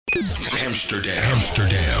Amsterdam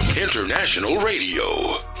International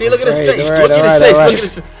Radio. See, look at his face. Look at his face. Look at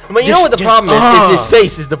his face. I mean, you know what the problem is? Is his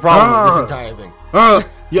face is the problem with this entire thing.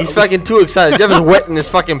 He's fucking too excited. Jeff is wet in his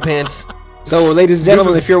fucking pants. So, ladies and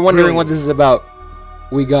gentlemen, if you're wondering what this is about,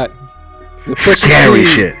 we got the Pusha T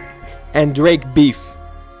shit and Drake beef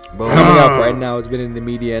coming up right now. It's been in the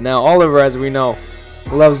media. Now, Oliver, as we know,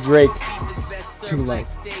 loves Drake too much.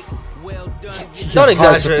 Don't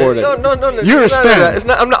exaggerate. No. You're a stan. It's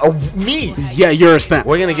not. I'm not me. Yeah, you're a stan.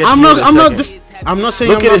 We're gonna get. I'm to not. you in a I'm second. not. I'm not saying.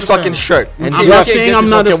 Look I'm at not his a stan. fucking shirt. And I'm not saying I'm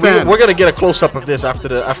not a stan. We're gonna get a close up of this after.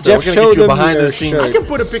 Jeff, we're gonna show get you them behind your the scenes. shirt. I can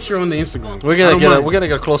put a picture on the Instagram. We're gonna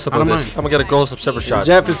get a close up of this. I'm gonna get a close up separate shot.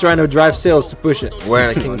 Jeff is trying to drive sales to push it.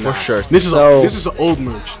 Wearing a King Bush shirt. This is So- this is an old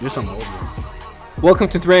merch. This is an old merch. Welcome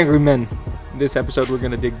to Three Angry Men. In this episode, we're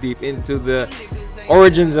gonna dig deep into the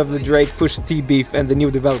origins of the Drake Pusha T beef and the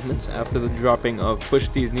new developments after the dropping of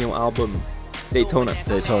Pusha T's new album, Daytona.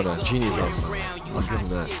 Genius album. I'll give him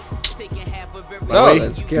that. So,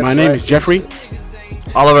 let's get My name right is Jeffrey,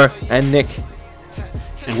 Oliver, and Nick.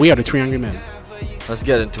 and we are the Three Angry Men. let's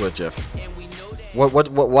get into it, Jeff.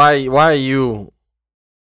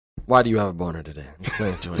 Why do you have a boner today?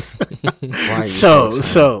 Explain it to us. Why are you excited?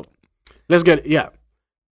 So let's get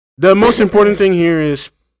the most important thing here is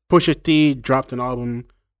Pusha T dropped an album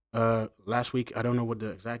last week. I don't know what the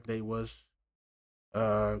exact date was.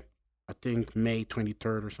 I think May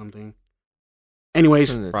 23rd or something.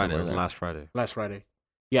 Anyways, Friday. It was last Friday. last Friday.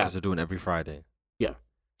 Yeah. Because they're doing every Friday.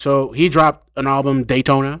 So he dropped an album,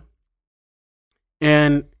 Daytona.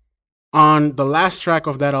 And on the last track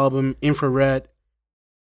of that album, Infrared,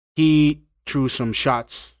 he threw some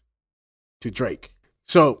shots to Drake.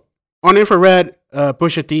 So on Infrared,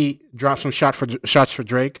 Pusha T dropped some shots for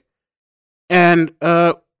Drake. And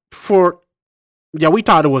we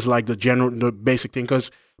thought it was like the basic thing, because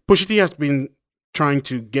Pusha T has been trying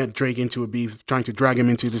to get Drake into a beef, trying to drag him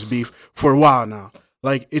into this beef for a while now.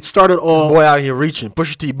 Like, it started all... This boy out here reaching.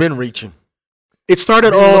 Pusha T been reaching. It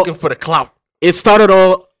started Been all... looking for the clout. It started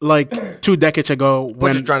all like 2 decades ago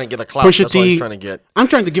when Pusha trying to get the clout. Pusha That's all T- he's trying to get. I'm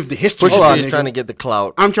trying to give the history. Pusha T is nigga. trying to get the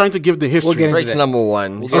clout. I'm trying to give the history. We'll get into Drake's that. number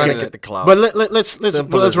one. He's Okay. trying to get the clout. But let's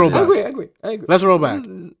Simple as roll it back. is. I agree. Let's roll back.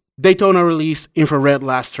 Daytona released Infrared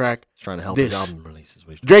last track. He's trying to help This. his album releases.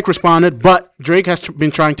 Drake responded, but Drake has been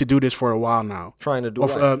trying to do this for a while now. Trying to do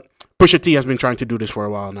Of, what? Pusha T has been trying to do this for a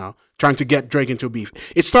while now, trying to get Drake into beef.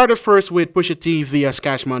 It started first with Pusha T via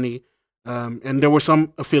Cash Money, and there were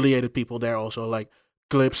some affiliated people there also, like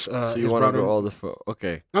Clips. So you his want to brother. go all the...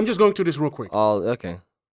 Okay. I'm just going through this real quick. Okay.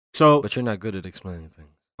 So, But you're not good at explaining things.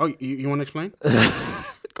 you want to explain?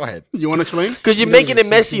 Go ahead. You want to explain? Because you're making it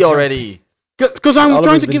messy already. Because I'm Oliver's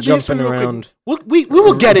trying to been give the history jumping real around. quick. We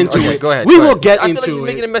will get into Okay, it. go ahead. We go will ahead. get I feel like into you're it.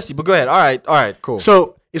 making it messy, but go ahead. All right, cool.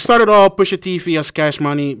 So it started all Pusha T via Cash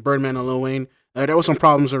Money, Birdman, and Lil Wayne. There was some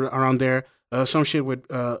problems around there. Some shit with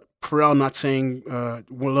Pharrell not saying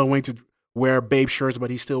Lil Wayne to wear babe shirts,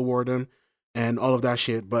 but he still wore them, and all of that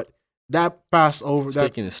shit. But that passed over. He's That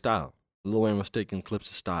taking his style. Lil Wayne was taking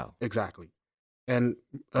Clips' style. exactly. And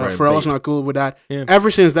Right, Pharrell's babe. not cool with that. Yeah.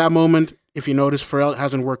 Ever since that moment, if you notice, Pharrell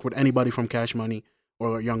hasn't worked with anybody from Cash Money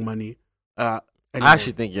or Young Money. I anymore.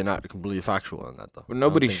 actually think you're not completely factual on that, though. But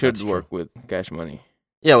nobody I don't think should that's work true. with Cash Money.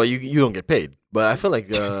 Yeah, well, you don't get paid, but I feel like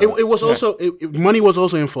It was also money was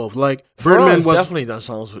also involved. Like Pharrell's Birdman was definitely done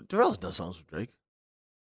songs with Pharrell's done songs with Drake,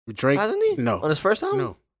 with Drake. hasn't he? No. On his first album?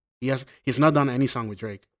 No, he's not done any song with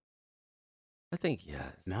Drake. I think yeah.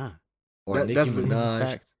 Nah, Or That- Nicki that's the Minaj.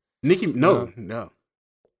 Fact. Nicki. No.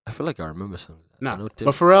 I feel like I remember something. Nah. I know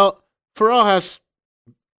But Pharrell has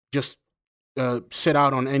just sit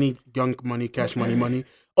out on any Young Money, Cash Money.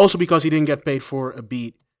 Also because he didn't get paid for a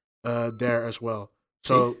beat there as well.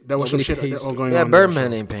 So there was some Nobody shit pays. all going yeah, on. there, Birdman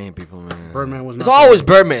so ain't paying people, man. Birdman was. It's not always paid.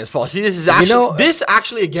 Birdman's fault. See, this is actually know- this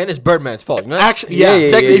actually again is Birdman's fault. No? Actually, Yeah, yeah. yeah,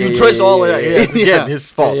 Technically, yeah, if you trace yeah, all the way, yeah, yeah, yeah. it's again Yeah. his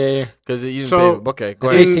fault Yeah. because you didn't So- pay him. Okay, go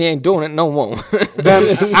I ahead. guess he ain't doing it no more.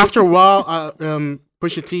 Then after a while,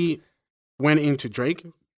 Pusha T went into Drake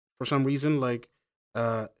for some reason. Like,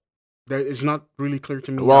 there is not really clear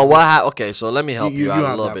to me. Well, okay, so let me help you, out a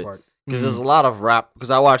have little that bit part. because there's a lot of rap. Because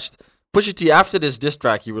I watched Pusha T after this diss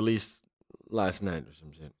track he released last night or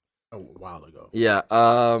some shit. A while ago. Yeah,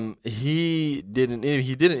 he did an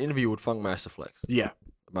interview with Funkmaster Flex, Yeah.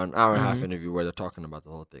 about an hour and a half Mhm. interview where they're talking about the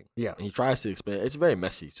whole thing. Yeah. And he tries to explain. It's very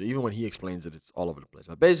messy, so even when he explains it, it's all over the place.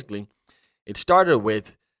 But basically, it started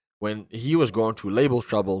with when he was going through label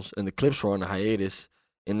troubles and the Clips were on a hiatus.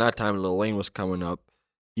 In that time, Lil Wayne was coming up.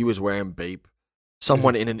 He was wearing Bape.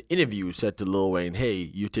 Someone in an interview said to Lil Wayne, "Hey,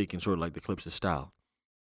 you taking sort of like the Clips' style,"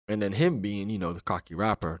 and then him being, the cocky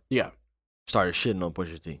rapper, Yeah. started shitting on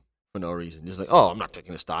Pusha T for no reason. Just like, oh, I'm not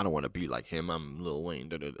taking a style. I don't want to be like him. I'm Lil Wayne.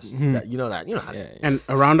 That, you know that. You know how. Yeah, And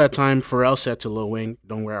around that time, Pharrell said to Lil Wayne,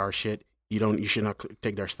 "Don't wear our shit. You should not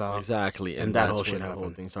take their style." Exactly, And that that's whole shit when the whole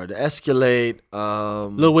happened. thing started to escalate.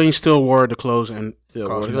 Lil Wayne still wore the clothes and Still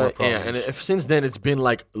caused working more on it. problems. And since then, it's been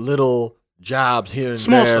like little jobs here and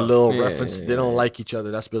Small there, stuff. little Yeah, references. yeah, They don't yeah. like each other.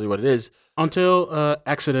 That's basically what it is. Until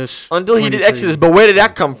Exodus. Until he did 23. Exodus, but where did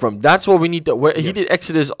that come from? That's what we need to. He Yeah. did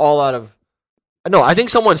Exodus all out of. No, I think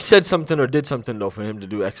someone said something or did something though for him to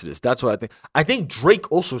do Exodus. That's what I think. I think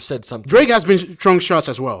Drake also said something. Drake has been throwing shots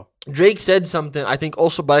as well. Drake said something. I think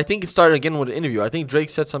also, but I think it started again with an interview. I think Drake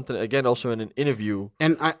said something again also in an interview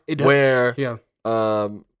And where yeah.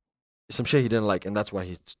 some shit he didn't like, and that's why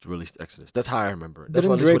he released Exodus. That's how I remember it. That's Didn't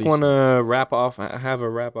what- that's what Drake he want said. to have a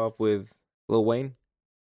wrap off with Lil Wayne?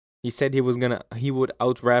 He said he would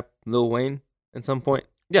out rap Lil Wayne at some point.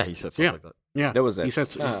 Yeah, he said something Yeah. like that. Yeah. That was it. He said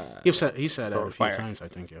he said that a few Fire. times, I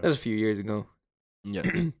think. Yeah. That was a few years ago. Yeah.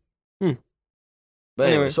 Hmm. But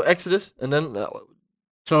anyway, Anyway. so Exodus, and then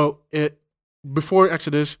So before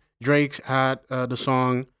Exodus, Drake had the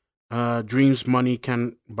song "Dreams Money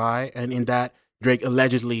Can Buy," and in that, Drake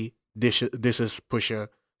allegedly disses Pusha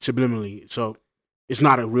subliminally. So it's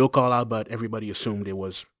not a real call out, but everybody assumed it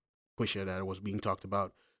was Pusha that was being talked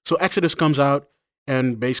about. So Exodus comes out,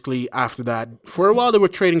 and basically after that, for a while they were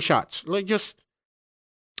trading shots, like just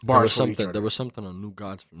there was bars for each something. other. There was something on New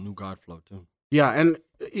God Flow too. Yeah, and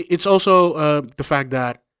it's also the fact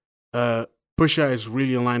that Pusha is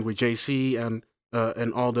really aligned with JC and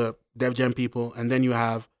all the Def Jam people, and then you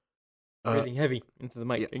have Breathing heavy into the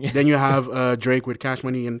mic. again. then you have Drake with Cash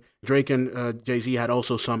Money, and Drake and Jay Z had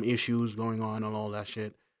also some issues going on and all that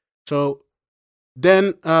shit. So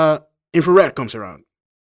then Infrared comes around,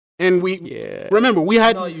 and we Yeah. remember we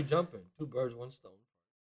had. No, you jumping. 2 birds, 1 stone.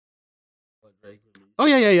 What Drake released. Oh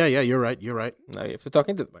yeah. You're right. Now you have to talk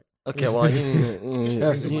into the mic. Okay, well,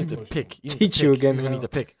 you need to pick. You need to Teach you pick. again You how. need to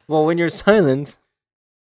pick. Well, when you're silent,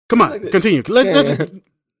 Come on, continue. Let's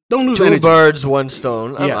don't lose 2 energy. birds, 1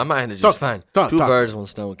 stone. Yeah. My energy Talk, is fine. talk, 2 talk. birds, 1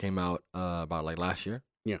 stone came out about like last year.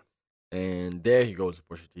 Yeah. And there he goes to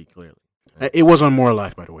Pusha T clearly. It was on More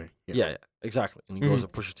Life, by the way. Yeah, exactly. And he goes to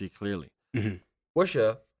Pusha T clearly. Mhm.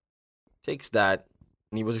 Pusha takes that,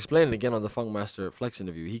 and he was explaining again on the Funkmaster Flex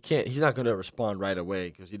interview. He's not gonna respond right away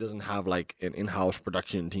because he doesn't have like an in-house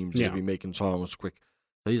production team to just Yeah. be making songs quick.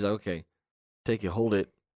 So he's like, okay, take it, hold it,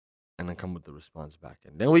 and then come with the response back.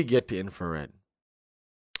 And then we get to Infrared.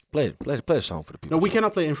 Play the song for the people. No, we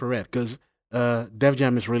cannot play Infrared because Def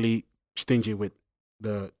Jam is really stingy with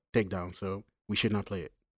the takedown, so we should not play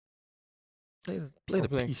it. play the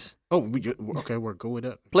Play. piece. Oh, okay, we're good with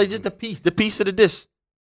that. Play just the piece of the disc.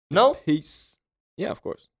 No. peace. Yeah, of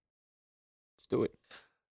course. Let's do it.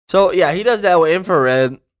 So yeah, he does that with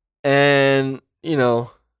Infrared, and you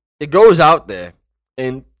know, it goes out there,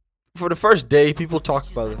 and for the first day, people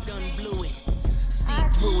talk about it.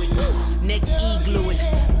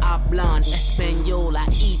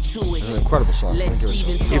 It's an incredible song. It's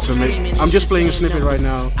amazing. I'm just playing a snippet right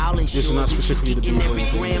now. This is not specifically the beat. You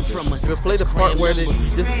play the part where they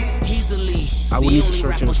I would need to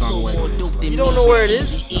search in the song where it is. You don't know where it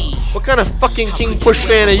is? What kind of fucking King Push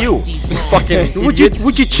fan are you? You fucking idiot.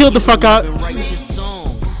 Would you chill the fuck out?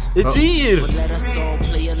 It's here.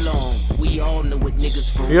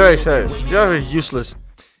 You already said it. You're useless.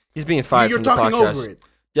 He's being fired You're from the talking podcast. over it.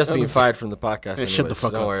 Just being fired from the podcast. Yeah, shut the anyways,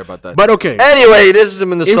 fuck don't up. worry about that. But okay, Anyway, this is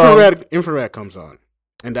him in the song. Infrared comes on,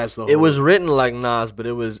 and that's the. It was written like Nas, but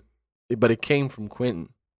it came from Quentin.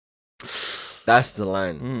 That's the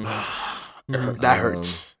line. that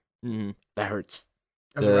hurts. Mhm. That hurts.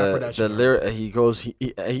 As a rapper, that The shit lyric he goes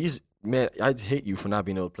he's man. I hate you for not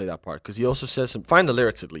being able to play that part because he also says find the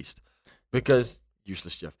lyrics at least because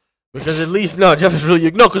useless Jeff. Because at least no, Jeff is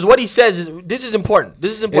really no. Because what he says is this is important.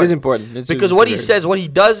 This is It important. is important. It's Because what he says, what he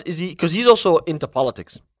does is because he's also into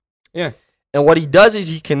politics. Yeah. And what he does is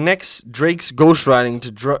he connects Drake's ghostwriting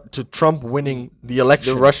to Trump winning the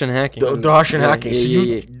election. The Russian hacking. The Russian Yeah, hacking. yeah, So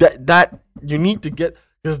yeah, yeah. that you need to get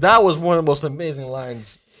because that was one of the most amazing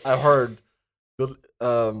lines I've heard.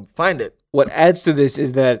 Find it. What adds to this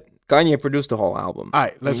is that Kanye produced the whole album. All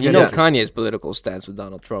right, let's you get know into it. Kanye's political stance with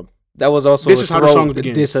Donald Trump. That was also This a is how the throw, song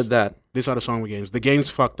begins. this or that. This is how the song begins. The game's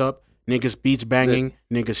fucked up. Niggas beats banging.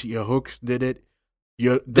 Niggas your hooks did it.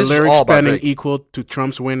 The This is lyrics all about spanning Drake. equal to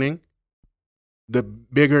Trump's winning. The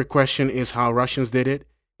bigger question is how Russians did it.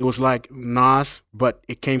 It was like Nas, but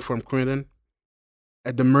it came from Clinton.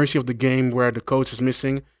 At the mercy of the game where the coach is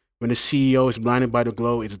missing, when the CEO is blinded by the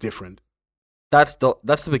glow, it's different. That's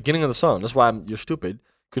the beginning of the song. That's why you're stupid.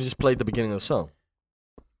 Could just play the beginning of the song.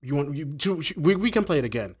 We can play it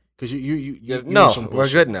again Because you no, on some we're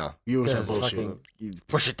bullshit. good now. You on some Because bullshit. fucking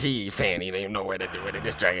Pusha T fan, he didn't even know where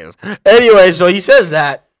this track is. Anyway, so he says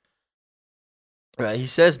that. Right, he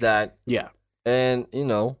says that, Yeah. and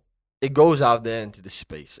it goes out there into the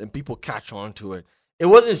space, and people catch on to it. It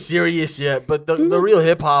wasn't serious yet, but the real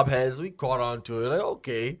hip hop heads, we caught on to it. Like,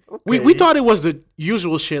 okay. We thought it was the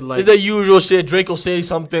usual shit, like It's the usual shit. Drake will say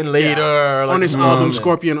something later. Like, on his album,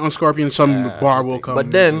 Scorpion. On Scorpion, some bar will come.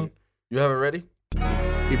 But then, you have it ready?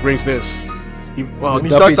 he brings this. He When he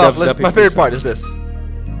starts off, my favorite part is this.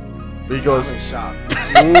 He goes, I'm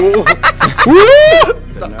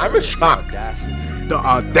in shock. the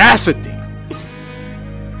audacity.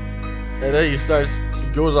 And then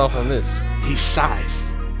he goes off on this. He sighs.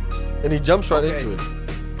 And he jumps right into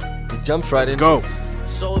it. He jumps right into Go. it.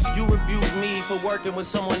 So if you rebuke me for working with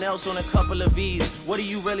someone else on a couple of V's, what do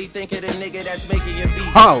you really think of the nigga that's making your beats?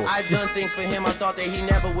 How? I've done things for him I thought that he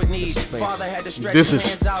never would need. Father had to stretch This his is-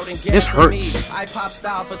 hands out and get this it for me. hurts. I pop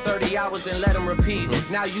style for 30 hours, then let him repeat.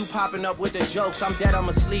 Now you popping up with the jokes, I'm dead, I'm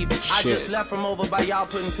asleep. I just left from over by y'all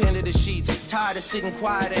putting pen to the sheets. Tired of sitting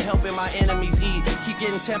quiet and helping my enemies eat. Keep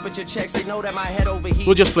getting temperature checks, they know that my head overheats.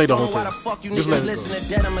 We'll just play the whole Why thing. the fuck you Just let niggas it listen go. to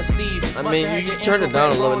Denim and Steve? I Must mean, have had you your can turn it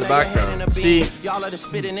down a little in the infrared roll background. and a See, beam. Y'all are the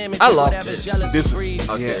spitting image I of love whatever this. jealousy This is- breeds.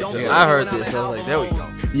 Okay, Don't yeah. do I it heard when this. I'm I was like, there we go.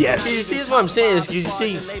 Yes. See, here's what I'm saying is, you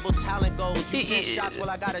see, Drake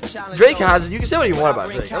Drake has, you can say what you want about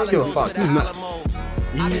Drake. I don't give a fuck.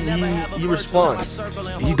 He responds.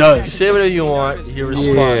 He You does. say whatever you want, he responds.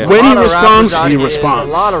 Yeah. A When he lot of responds, rappers out he here, responds.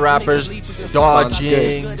 A lot of rappers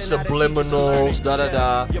dodging, subliminals,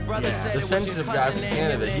 da-da-da. The sensitive guy from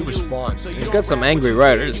Canada, he responds. He's got some angry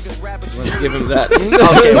writers. Let's give him that.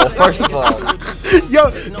 Okay, well, first of all,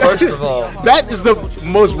 Yo, first of all, that is the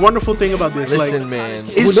most wonderful thing about this. listen, like, man. it's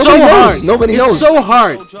Nobody so knows. hard. Nobody knows. It's so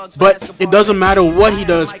hard. But it doesn't matter what he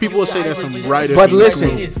does. People will say there's some writers. But he listen.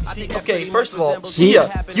 knows. Okay, first of all,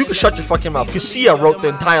 Sia, you can shut your fucking mouth, because Sia wrote the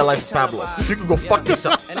entire life of Pablo. You can go fuck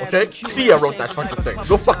yourself, okay? Sia wrote that fucking thing.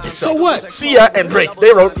 Go fuck yourself. So what? Sia and Drake,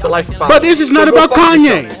 they wrote the life of Pablo. But this is not So go about fuck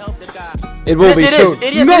Kanye. yourself. It will Yes, be it is. soon.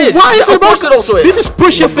 It is. No, It is. why is it Of about? course it also is. This is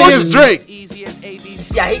Pusha Of course T. Drake.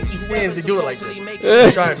 Yeah, I hate these fans to do it like this.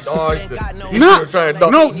 They're trying to dodge the. No, they're trying to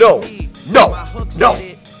dodge- no. no.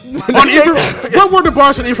 On infrared. What were the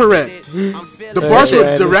bars on infrared? The bars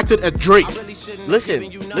were directed at Drake.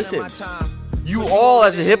 Listen. You all,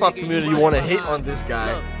 as a hip hop community, want to hate on this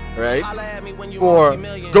guy, right? For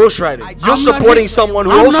ghostwriting. You're I'm not supporting hating- someone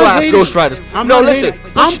who I'm also not has hating. ghostwriters. I'm No, not listen.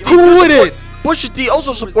 hating. I'm Pusha T- cool with it. Pusha T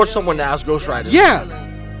also supports someone that has ghostwriters. Yeah.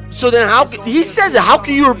 So then he says it, how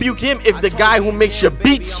can you rebuke him if the guy who makes your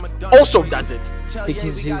beats also does it? I think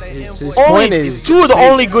his point Only is two of the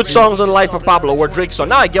only good songs on the Life of Pablo were Drake's song.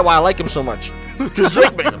 Now I get why I like him so much. Because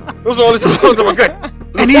Drake made them. Those are the only two songs that were good.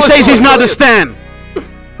 And he says he's not the Stan.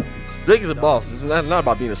 Drake is a boss. It's not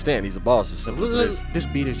about being a stand. He's a boss. It's simple as it is. This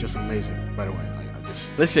beat is just amazing, by the way. I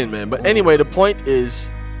just Listen, man. But anyway, the point is,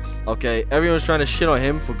 okay, everyone's trying to shit on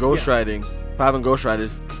him for ghostwriting, for having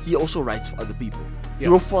ghostwriters. He also writes for other people. He Yeah.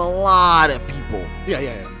 wrote for a lot of people. yeah.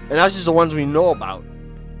 And that's just the ones we know about.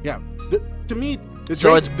 Yeah. To me, the So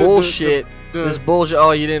Drake- it's bullshit. the- This bullshit.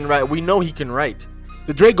 Oh, you didn't write. We know he can write.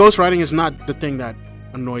 The Drake ghostwriting is not the thing that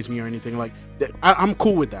annoys me or anything. Like I'm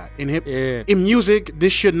cool with that. Yeah. In music,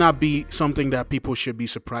 this should not be something that people should be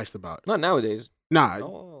surprised about. Not nowadays. Nah,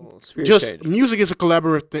 Oh, sphere just change. music is a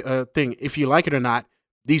collaborative thing. If you like it or not,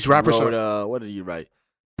 these rappers wrote, are. what did he write?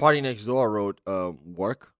 Party Next Door wrote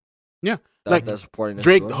Work. Yeah, Like that's Party Next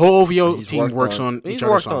Drake, Door. the whole OVO He's team works on He's each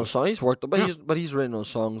other's worked on songs songs. He's worked, but Yeah. he's written on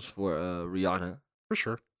songs for Rihanna. for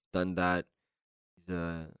sure. Done that.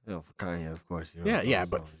 For Kanye, of course. Yeah,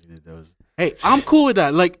 but- he did those. Hey, I'm cool with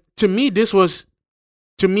that. Like to me,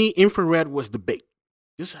 infrared was the bait.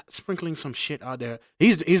 Just sprinkling some shit out there.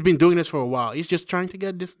 He's been doing this for a while. He's just trying to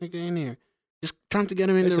get this nigga in here. Just trying to get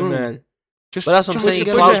him in the Listen, room. man. Just But that's what I'm trying to saying,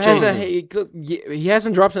 get clout him- chasing. He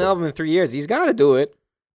hasn't dropped an album in 3 years. He's got to do it.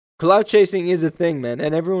 Cloud chasing is a thing, man,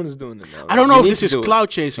 and everyone is doing it now. I don't You know if need this to is do it cloud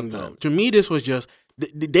chasing though. sometimes. To me, this was just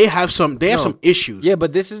they have some No. some issues. Yeah,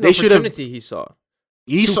 but this is an They should've- opportunity he saw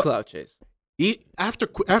he to saw cloud chase.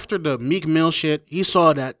 after the Meek Mill shit. He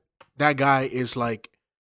saw that guy is like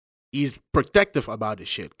he's protective about his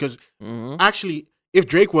shit because Mm-hmm. actually, if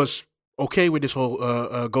Drake was okay with this whole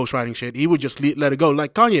ghostwriting shit, he would just let it go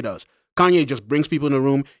like Kanye does. Kanye just brings people in the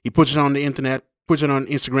room. He puts it on the internet, puts it on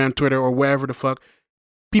Instagram, Twitter, or wherever the fuck.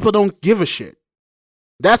 People don't give a shit.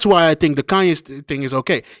 That's why I think the Kanye thing is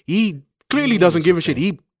okay. He clearly doesn't give a shit.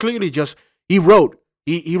 He clearly just he wrote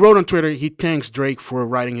on Twitter. He thanks Drake for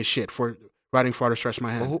writing his shit, for writing "Farther Stretch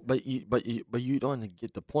My Hand." But you don't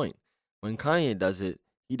get the point. When Kanye does it,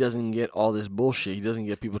 he doesn't get all this bullshit. He doesn't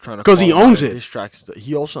get people trying to. Because he owns it. Distracts.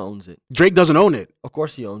 He also owns it. Drake doesn't own it. Of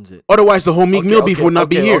course, he owns it. Otherwise, the whole Meek Mill beef would not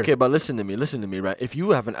be here. Okay, but listen to me, right? If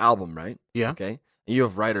you have an album, right? Yeah. Okay, and you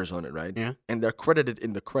have writers on it, right? Yeah. And they're credited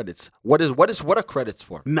in the credits. What are credits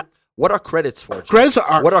for? No. What are credits for? Jay? Credits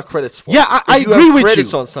are. What are credits for? Yeah, I If you agree have with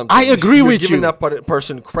credits you. on something. I agree you're with giving you. that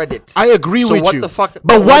person credit. I agree so with what you. the fuck?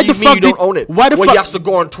 But why what do the you mean fuck you don't own it? Why the well, fuck? he has to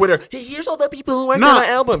go on Twitter. Hey, here's all the people who worked Nah, on the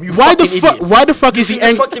album. You why the fucking fuck? idiots. Why the fuck is he You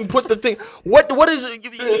angry? fucking put the thing. What is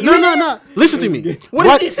it? No. Listen to me. What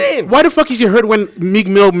is he saying? Why the fuck is he hurt when Meek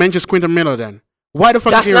Mill mentions Quinton Miller? Then why the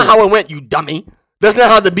fuck? That's is he not hurt? how it went, you dummy. That's not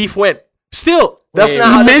how the beef went. Still, That's he not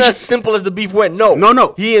how. That's mentioned- not as simple as the beef went. No.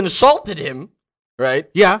 No. He insulted him, right?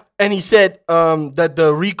 Yeah. And he said that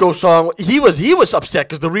the Rico song. He was upset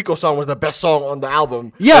because the Rico song was the best song on the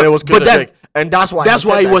album. Yeah, and it was but good. And that's why. That's he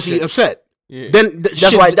said why he that was shit. upset. Yeah. Then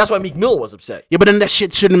That's why Meek Mill was upset. Yeah, but then that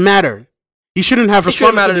shit shouldn't matter. He shouldn't have It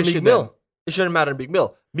shouldn't responded matter to to this Meek shit. Mill. Then. It shouldn't matter to Meek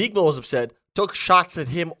Mill. Meek Mill was upset. Took shots at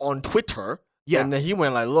him on Twitter. Yeah. And then he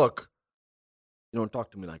went like, "Look, you don't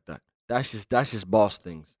talk to me like that. That's just boss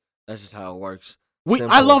things. That's just how it works."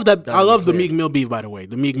 I love that. I love the clear. Meek Mill beef, by the way.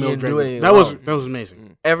 The Meek He Mill didn't Drake. do anything That was wrong.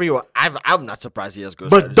 amazing. Everyone, I'm not surprised he has good.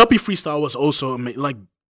 But Duppy Freestyle was also amazing. Like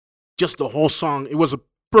just the whole song. It was a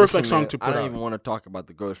perfect song to put I don't out. even want to talk about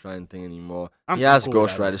the ghostwriting thing anymore. I'm He has cool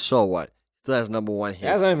with that. ghostwriters, so what? Still has #1 hits.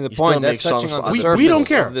 That's not even the He still point. That's makes songs touching on for the other surface. We people. don't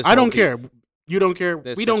care. of this I whole don't beef. care. You don't care.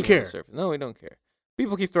 That's We don't touching on the care. surface. No, we don't care.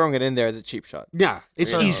 People keep throwing it in there as a cheap shot. Yeah,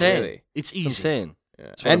 it's That's what I'm easy. saying. Really. It's That's what I'm easy. saying. Yeah.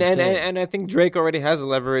 That's what And, I'm and, saying. and I think Drake already has a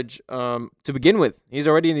leverage to begin with. He's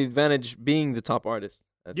already in the advantage being the top artist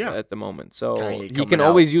at the moment. So Kanye he coming can out.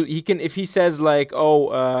 always use. He can if he says like,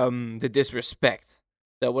 the disrespect.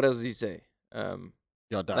 That what else does he say? The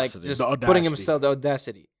Like audacity. just The putting audacity. himself the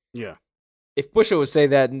audacity. Yeah. If Pusha would say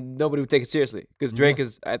that, nobody would take it seriously because Drake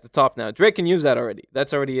is at the top now. Drake can use that already.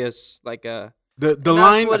 That's already like a. The That's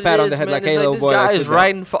line. what a pat it on the is, head man. like, It's hey, little this boy, I guy said is that.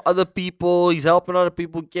 writing for other people. He's helping other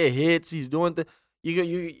people get hits. He's doing the. The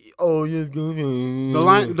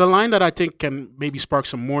line that I think can maybe spark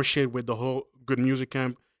some more shit with the whole good music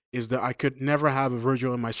camp is that I could never have a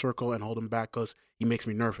Virgil in my circle and hold him back because he makes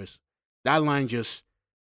me nervous. That line just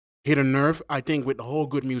hit a nerve, I think, with the whole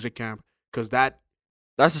good music camp because that.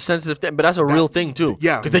 That's a sensitive thing, but that's a real thing too.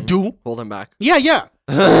 Yeah. because they do hold him back. Yeah.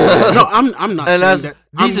 No, I'm not And saying that's that.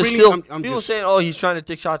 these I'm are really- still I'm people just saying, "Oh, he's trying to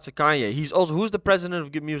take shots at Kanye." He's also who's the president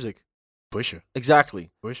of good music? Pusha.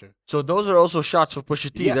 Exactly. So those are also shots for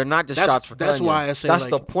Pusha T. Yeah, They're not just that's- shots for that's Kanye. why I say, that's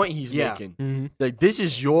like, the point he's yeah. making. Like this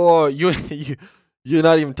is you're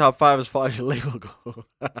not even top 5 as far as your label goes.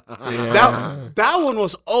 That one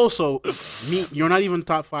was also me. You're not even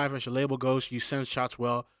top 5 as your label goes. You send shots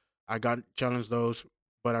well. I got challenged those,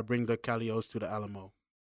 but I bring the Calios to the Alamo.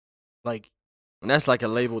 Like, And that's like a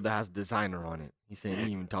label that has designer on it. He's saying he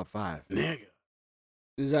ain't even top 5. nigga.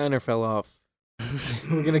 Designer fell off.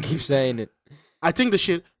 We're gonna keep saying it. I think the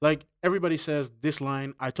shit, like, everybody says this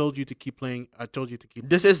line, I told you to keep playing. I told you to keep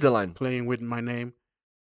This is the line. playing with my name.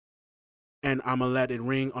 And I'm going to let it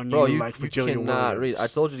ring on Bro, you you, like you Virginia cannot Williams. read. I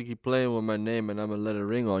told you to keep playing with my name, and I'm gonna let it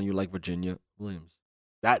ring on you like Virginia Williams.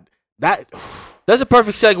 That That's a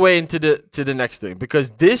perfect segue into the next thing because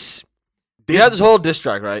this we had this whole diss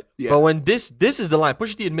track, right? Yeah. But when this is the line,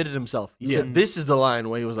 Pusha T admitted himself. He Yeah. said this is the line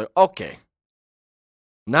where he was like, okay,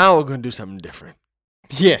 now we're gonna do something different.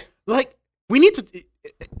 Yeah. like, we need to.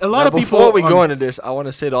 A lot Now, of people. before we go into this, I want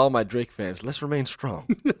to say to all my Drake fans, let's remain strong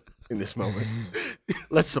in this moment.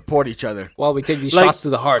 Let's support each other. While we take these Like, shots to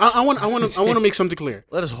the heart. I want to make something clear.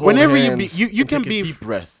 Let us hold Whenever you hands be, you and can take a be deep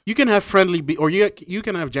breath. You can have friendly beef, or you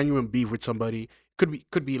can have genuine beef with somebody.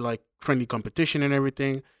 Could be like friendly competition and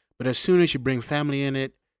everything. But as soon as you bring family in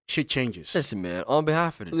it, shit changes. Listen, man. On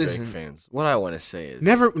behalf of the Listen. Drake fans, what I want to say is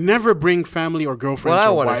Never bring family or girlfriends What I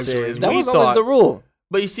or wanna wives. say or is anything. that we was always thought- the rule.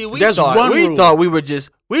 But you see, we There's thought one we rule. thought we were just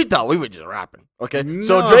rapping. Okay,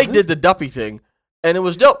 so No. Drake did the Duppy thing, and it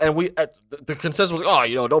was dope. And the consensus was,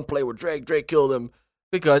 oh, don't play with Drake. Drake killed him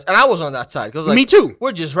because, and I was on that side because like, Me too.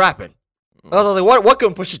 we're just rapping. I was like, what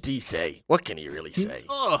can Pusha T say? What can he really say?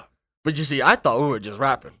 Ugh. But you see, I thought we were just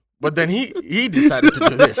rapping, but then he decided to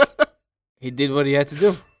do this. He did what he had to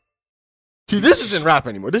do. See, this isn't rap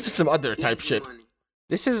anymore. This is some other type shit.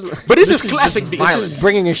 This is But this This is is classic just beef. violence. this is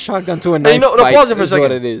bringing a shotgun to a Hey, knife no, fight. pause it for a is what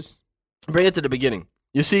second. it is. Bring it to the beginning.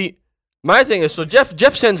 You see, my thing is, so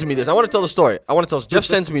Jeff sends me this. I want to tell the story. Jeff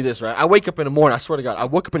sends me this, right? I wake up in the morning. I swear to God, I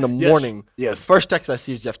woke up in the morning. Yes. First text I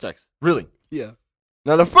see is Jeff text. Really? Yeah.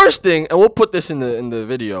 Now the first thing, and we'll put this in the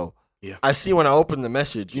video. Yeah. I see when I open the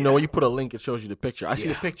message. You know, when you put a link, it shows you the picture. I see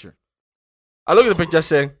the Yeah. picture. I look at the picture. I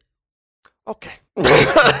say, okay.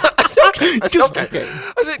 I said, okay. I said, okay.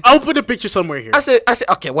 I said, I'll put a picture somewhere here. I said,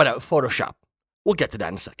 okay, whatever. Photoshop. We'll get to that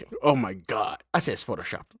in a second. Oh my God. I said it's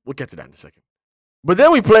Photoshop. We'll get to that in a second. But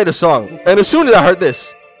then we played a song, and as soon as I heard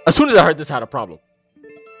this, I had a problem.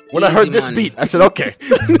 When I heard this beat, I said, okay.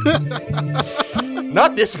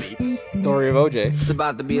 Not this beat. Story of OJ. It's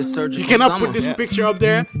about to be a surgical You cannot summer. put this picture up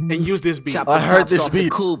there and use this beat. Chop I the heard tops this off the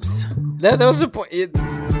beat. coupes. That was the point.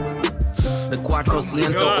 The cuatro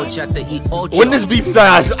ciento ochenta y ocho. When this beat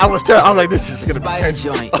started, I was like, this is gonna Spider be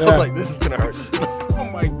joint. I was like, this is gonna hurt. Oh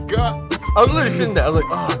my God. I was literally sitting there. I was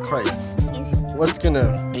like, oh Christ, what's gonna?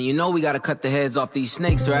 And you know we gotta cut the heads off these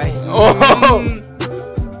snakes, right? Oh,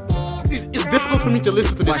 It's difficult for me to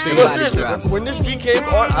listen to this Watch thing. the no, body seriously. drop. When this beat came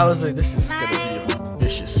on, I was like, this is gonna be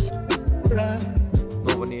vicious.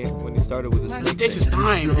 But when he started with the He snake takes thing, his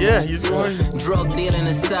time. Yeah, he's going. Drug dealing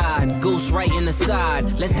aside, ghost right in the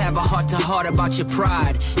side. Let's have a heart to heart about your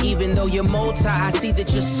pride. Even though you're multi, I see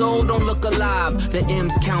that your soul don't look alive. The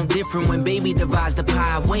M's count different when baby divides the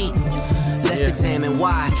pie. Wait, let's examine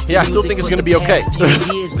why. Yeah, I still think it's gonna be okay. Few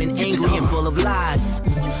years been angry and full of lies.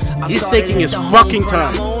 I He's started taking at his the home fucking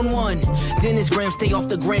front, time. I'm on one. Dennis Graham, stay off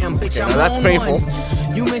the gram, bitch. Yeah, I'm now that's on painful.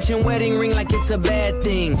 one. You mentioned wedding ring like it's a bad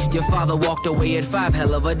thing. Your father walked away at 5,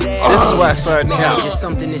 hell of a dad. This is where I started. Marriage Yeah. is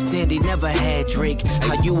something that Sandy never had, Drake.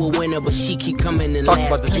 How you a winner, but she keep coming in Talk last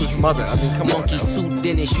about the place. dude's mother. I mean, come on Monkey now. suit,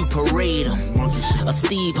 Dennis, you parade him. A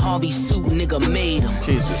Steve Harvey suit, nigga made him.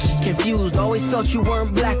 Jesus. Confused, always felt you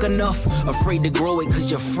weren't black enough. Afraid to grow it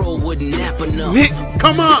cause your fro wouldn't nap enough. Nick,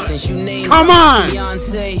 come on. Since you named Come on.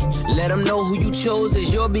 Beyonce, let them know who you chose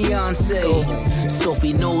as your Beyonce.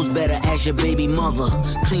 Sophie knows better as your baby mother.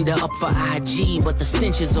 Cleaned her up for IG, but the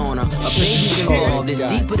stench is on her. A baby's involved, it's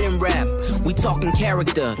deeper than rap. We talking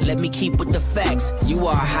character, let me keep with the facts. You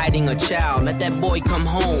are hiding a child, let that boy come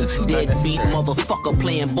home. Deadbeat motherfucker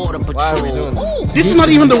playing border are we patrol. doing this? Ooh. This is not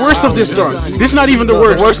even the worst of this song. This is not even the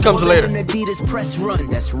worst. The worst comes later. Adidas press run,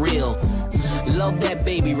 that's real. Love that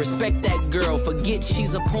baby, respect that girl. Forget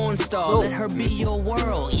she's a porn star, let her be your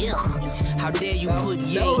world. Yeah. How dare you put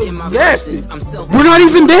yay in my nasty. verses? I'm self. We're not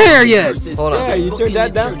even there yet. Hold on. Yeah, you turned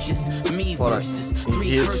that down? Me Hold on. versus He 3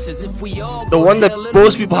 is- curses. If we all the go one to that hell, it'll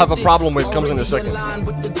most be people have a worth it. problem with comes in a Already second. aligned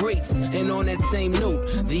with the greats. And on that same note,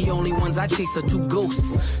 the only ones I chase are 2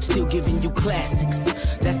 ghosts. Still giving you classics.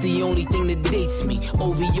 That's the only thing that dates me.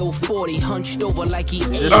 OVO 40 hunched over like he ate.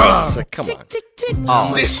 This is like, come on. Tick, tick, tick. Oh. How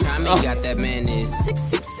much time he got that man is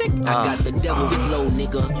 666. I got the devil flow,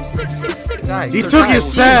 nigga. 666. Guys, He Sir took Guy, his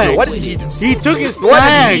what tag. What did he do? He took his What did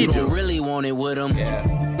tag. he You do? don't really want it with him.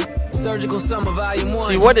 yeah. Surgical Summer Volume 1.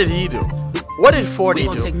 See, what did he do? What did 40 We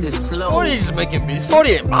gonna do? take this slow. 40 is making beats. 40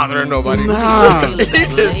 ain't bothering nobody. Nah.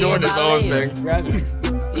 He's just doing his own thing.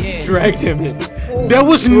 Yeah. Dragged him in. There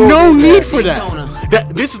was no need for Daytona.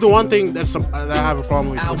 that. This is the one thing that I have a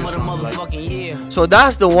problem with Album this of the song. Like, motherfucking year. So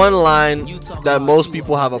that's the one line that most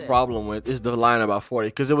people have a problem with is the line about 40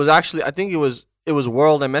 because it was actually I think it was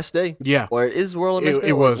World MS Day. yeah, Or it is World MS Day.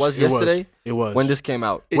 it or was. yesterday It was. when this came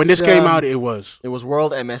out. When It's, this came um, out, it was. It was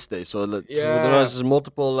World MS Day. So, so Yeah. there was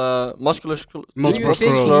multiple Multiple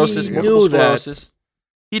sclerosis. he Multiple knew that? sclerosis.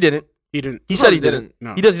 He didn't. He didn't. He said he Probably didn't.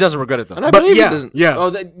 No. He doesn't regret it though. And I But believe yeah, he doesn't. yeah.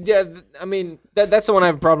 Oh, I mean, that's the one I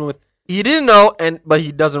have a problem with. He didn't know, but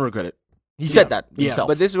he doesn't regret it. He said that Yeah. himself.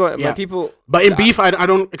 But this is what Yeah. my people. But in beef, I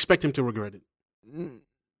don't expect him to regret it.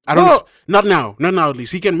 I don't. Well- Not now. Not now. At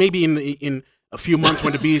least he can maybe in a few months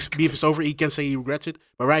when the beef is over, he can say he regrets it.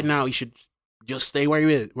 But right now, he should just stay where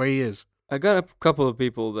he is. Where he is. I got a couple of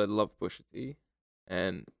people that love Pusha T,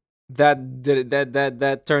 and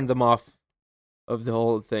that turned them off of the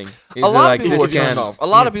whole thing. a lot of people were this turned can't- off. A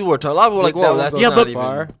lot of people were turned. A lot of people were like, That "Whoa, one that's goes Yeah, not but- even."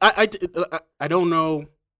 far. I don't know.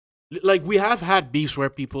 Like we have had beefs where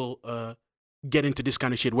people get into this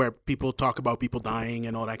kind of shit, where people talk about people dying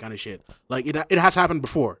and all that kind of shit. Like it has happened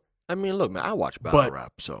before. I mean, look, man, I watch battle But-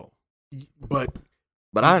 rap, so. But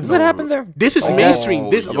But I Does know that happen there? this is Oh, mainstream.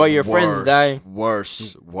 This About your friends worse, dying?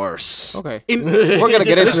 Worse. Okay. in, We're gonna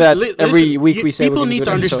get into that every week we say we're people gonna need do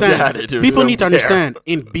to an episode. understand. Yeah, they do. People They need to don't care. understand.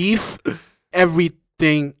 In beef,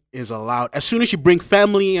 everything is allowed. As soon as you bring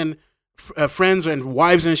family and friends and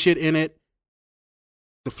wives and shit in it,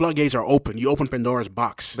 the floodgates are open. You open Pandora's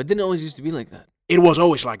box. But didn't always used to be like that. It was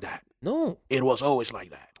always like that. No. It was always like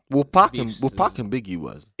that. Well, Pac Beefs. and Biggie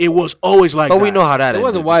was. It was always like But that. we know how that It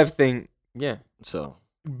was a ended. wife thing. Yeah. So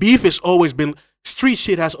Beef has always been street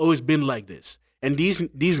shit has always been like this. And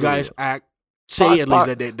these guys say Pac- at least Pac-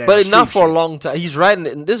 that they but not street for a shit. long time. He's writing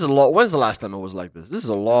it. And this is a long. When's the last time it was like this? This is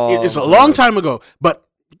a long. It's a long time ago. But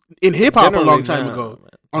in hip hop a long time Generally, ago. nah, man.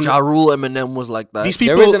 On Ja Rule, Eminem was like that. these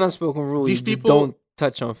There people is an unspoken rule. these You people- don't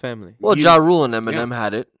touch on family. Well, You- Ja Rule and Eminem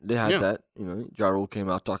had it. They had Yeah. that. Ja Rule came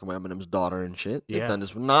out talking about Eminem's daughter and shit. They've Yeah. done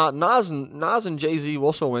this. Nas and Jay-Z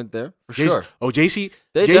also went there for Jay-Z- sure. Oh, JC.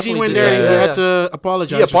 They JC definitely went did there. that, And yeah, he yeah. had to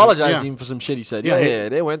apologize. He or something. apologized Yeah. even for some shit he said. Yeah, Yeah,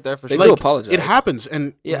 they went there for They sure. do apologize. It happens,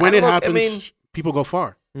 and Yeah, when it look, I happens, mean- people go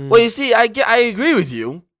far. Well, you see, I agree with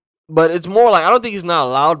you, but it's more like I don't think he's not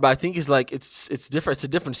allowed, but I think it's like it's different. It's a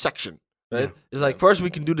different section, right? Yeah. It's like first we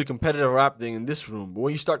can do the competitive rap thing in this room, but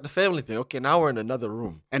when you start the family thing, okay, now we're in another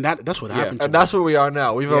room, And that's what happened. To and that's where we are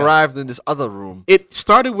now. We've Yeah. arrived in this other room. It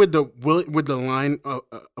started with the line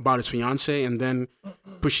about his fiance, and then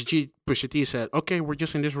Pusha T said, "Okay, we're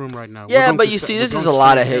just in this room right now." We're Yeah, going but to you sta- see, we're this going is to a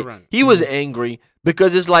lot stand of here hate. right- He was angry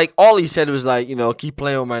because it's like all he said was like, keep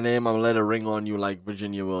playing with my name. I'm gonna let it ring on you like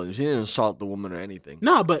Virginia Williams. He didn't insult the woman or anything.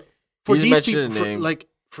 No, but for He just these mentioned people, the name.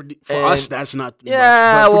 for And- us, that's not. Yeah, much.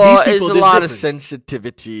 But for well, these people, it's a this lot of different.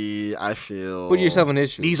 sensitivity. I feel. Put yourself in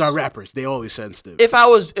issues. These are rappers. They always sensitive. If I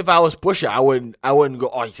was Pusha, I wouldn't go.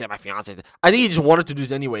 Oh, he said my fiance. I think he just wanted to do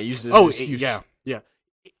this anyway. Use this excuse. yeah.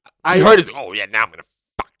 I heard it. Oh yeah, now I'm gonna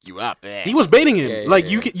fuck you up. Eh. He was baiting him. Yeah, like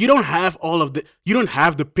yeah. you don't have all of you don't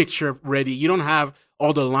have the picture ready. You don't have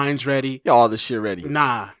all the lines ready. Yeah, all this shit ready.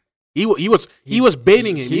 Nah, he was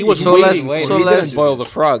baiting him. He was so let's- waiting. so he let's- didn't boil the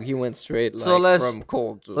frog. He went straight So like, let's- from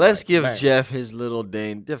cold to Let's like, give bang. Jeff his little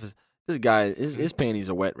Dane. This guy, his panties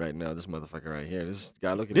are wet right now. This motherfucker right here. This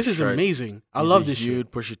guy, look at This his is shirt. amazing. I He's love a this shit. huge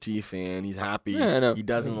Pusha T fan. He's happy. Yeah, I know. He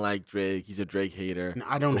doesn't like Drake. He's a Drake hater. No,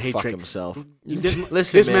 I don't Go hate fuck Drake. himself. This,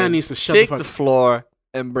 Listen, this man needs to shut take the the fuck. floor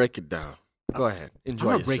and break it down. Go ahead. I'm Enjoy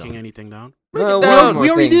not yourself. breaking anything down. Break No, it down. one more We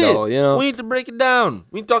already thing, did. though, you know, We need to break it down.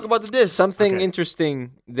 We need to talk about the diss. something Okay.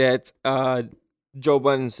 interesting that Joe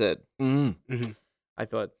Budden said. Mm-hmm. I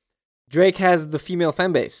thought Drake has the female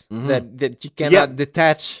fan base Mhm. that you cannot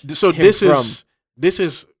detach. So him this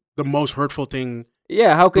is the most hurtful thing.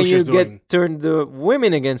 Yeah, how can Pusha's you get doing. turn the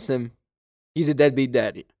women against him? He's a deadbeat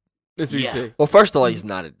daddy. That's what Yeah. you say. Well, first of all, he's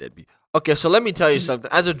not a deadbeat. Okay, so let me tell you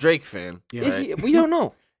something. As a Drake fan, Yeah. Is right? he? We don't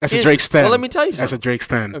know. As a Is- Drake stan. Well, let me tell you As a something. Drake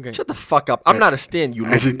stan. Okay. Shut the fuck up. I'm not a stan, you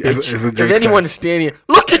As little a- as a- bitch. as a If Drake stan. anyone's standing,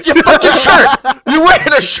 look at your fucking shirt. You're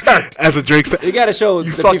wearing a shirt. As a Drake stan. You gotta show You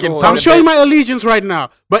the fucking people. punk. I'm showing my allegiance right now,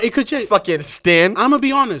 but it could change. Fucking stan. I'm gonna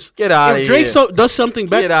be honest. Get outta If Drake here. does something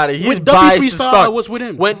better, Get out of here. with He's W biased as Freestyle, fuck. I was with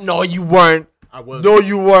him. No, you weren't. I was. No,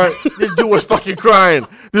 you weren't. This dude was fucking crying.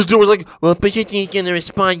 This dude was like, "Well, Pusha T's gonna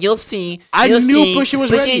respond. You'll see." I You'll knew see. Pusha was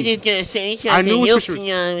ready. T's gonna say something. I knew You'll Pusha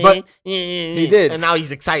was- see. but he did. and now he's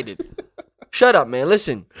excited. Shut up, man.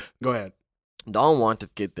 Listen, Go ahead. the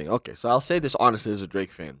unwanted kid thing. Okay, so I'll say this honestly as a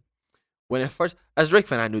Drake fan. When it first, as a Drake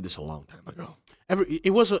fan, I knew this a long time ago.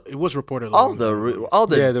 It was reported. a All long the time re- ago. all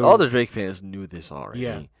the Yeah, all the Drake fans knew this already.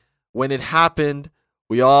 Yeah. When it happened,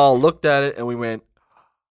 we all looked at it and we went.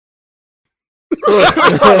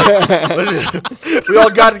 We all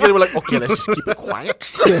got together. We're like, okay, let's just keep it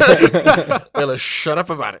quiet. Yeah, let's shut up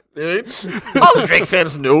about it. You know what I mean? All the Drake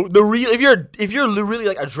fans knew the real. If you're really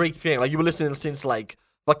like a Drake fan, like you've been listening since like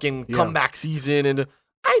fucking Yeah. comeback season, and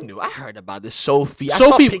I heard about this Sophie. I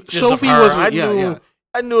Sophie- saw pictures Sophie of her. was- I yeah, knew. yeah.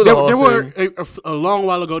 I knew the whole There were thing. a long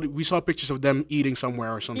while ago. We saw pictures of them eating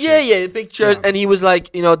somewhere or something. Yeah, pictures, Yeah. and he was like,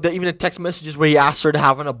 even the text messages where he asked her to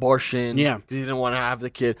have an abortion, Yeah. because he didn't want to have the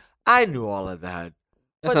kid. I knew all of that.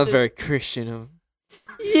 That's But not the- very Christian of him.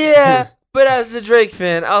 Yeah, but as a Drake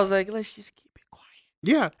fan, I was like, let's just keep it quiet.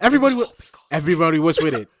 Yeah. Everybody was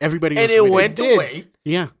with it. Everybody was And it with went It did. away.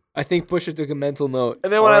 Yeah. I think Pusha took a mental note.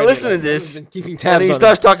 And then when I already, listen to like, this, been keeping And tabs he on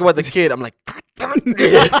starts talking about the kid. I'm like, God damn it.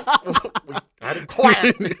 We got it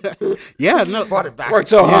quiet. Yeah. No. Brought it back. Worked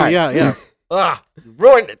so Yeah. hard. Yeah. You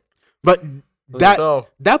ruined it. But that So,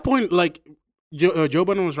 that point, like Joe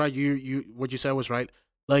Budden was right. You what you said was right.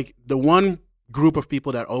 Like the one group of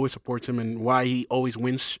people that always supports him and why he always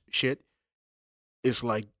wins shit is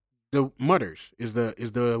like the mothers, is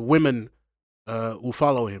the women who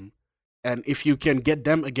follow him, and if you can get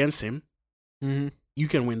them against him, Mm-hmm. you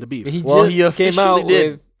can win the beef. He Well, just he came officially out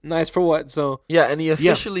did. with Nice for What. So yeah, and he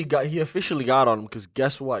officially got on him because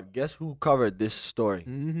guess what? Guess who covered this story?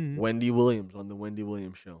 Wendy Williams on the Wendy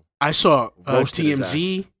Williams show. I saw Roasted his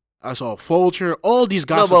TMZ. I saw Vulture. All these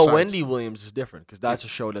No, gossip but sites. Wendy Williams is different because that's a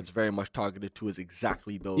show that's very much targeted to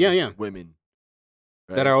exactly those Yeah. women.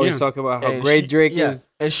 that right? are always Yeah. talking about how And great she- Drake yeah, is.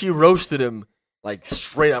 and she roasted him like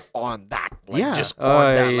straight up on that. Like, Yeah. just Oh,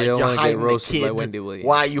 on that. you Like don't you're want to get hiding the roasted by kid. Wendy Williams.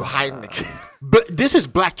 Why are you hiding the kid? But this is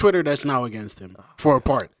Black Twitter that's now against him for a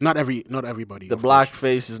part. Not everybody. The of black course.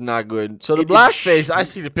 face is not good. So the It black is face, I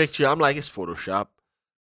see the picture. I'm like, it's Photoshop.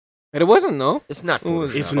 But it wasn't, no? It's not It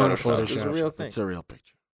was Photoshop. It's not a It was a Photoshop. real thing. It's a real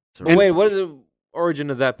picture. It's a But real wait, what is the origin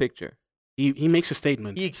of that picture? He makes a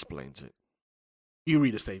statement. He explains it. You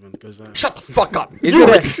read a statement because Shut the fuck up. Is You it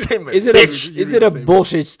read a- the statement. Is it bitch. a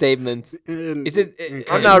bullshit statement? Is it?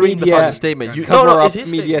 I'm not reading the media fucking statement. You, cover no, up it's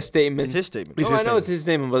his media statement. statement. It's his statement. It's No, his I know it's his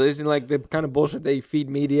statement, but isn't like the kind of bullshit they feed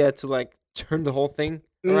media to like turn the whole thing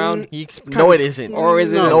around? No, it isn't. Or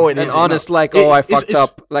is it No, it an isn't. honest like, It- oh, I it's- fucked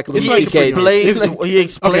up, like it's Louis He like C.K. explains. did. He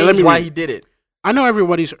explains let me why read. he did it. I know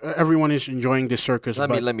everyone is enjoying this circus. Let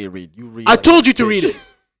but me read. You read. I like told a you to bitch. read it.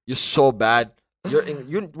 You're so bad. We're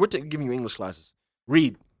giving you English classes.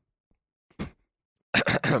 Read.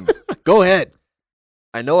 Go ahead.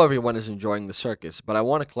 I know everyone is enjoying the circus, but I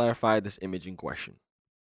want to clarify this image in question.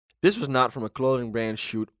 This was not from a clothing brand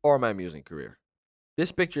shoot or my music career.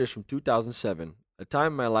 This picture is from 2007, a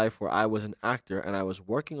time in my life where I was an actor and I was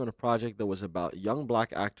working on a project that was about young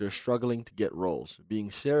black actors struggling to get roles, being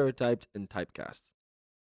stereotyped and typecast.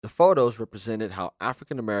 The photos represented how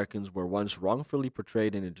African Americans were once wrongfully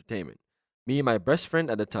portrayed in entertainment. Me and my best friend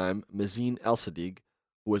at the time, Mazine El Sadiq,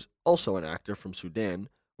 who was also an actor from Sudan,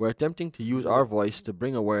 were attempting to use our voice to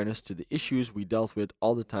bring awareness to the issues we dealt with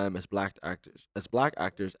all the time as black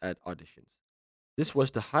actors at auditions. This was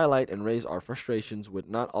to highlight and raise our frustrations with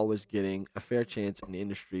not always getting a fair chance in the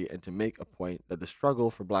industry and to make a point that the struggle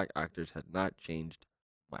for black actors had not changed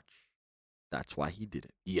much. That's why he did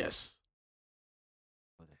it. Yes.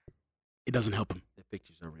 Oh, there. It doesn't help him. The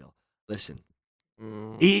pictures are real. Listen.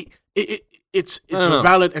 It's don't know. a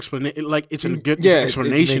valid explanation. Like it's a good Yeah, it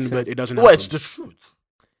explanation, makes but sense. it doesn't. Well, help it's him. the truth.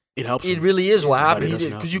 It helps. It him. really is what But happened. it He doesn't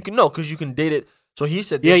did help because you can date it. So he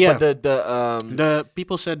said, Yeah, this, yeah. But The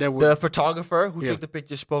people said that the photographer who Yeah. took the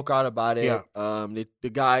picture spoke out about it. Yeah. The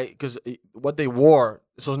guy, because what they wore,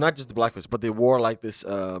 so it's not just the blackface, but they wore like this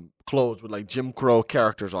clothes with like Jim Crow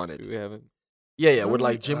characters on it. We haven't. Yeah, with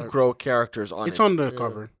like Jim Crow characters on it's it. on the Yeah.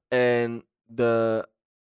 cover. And the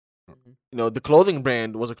clothing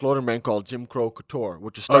brand was a clothing brand called Jim Crow Couture,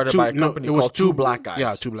 which was started by a company called Two Black Guys.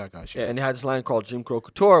 Yeah, Two Black Guys. Yeah. And they had this line called Jim Crow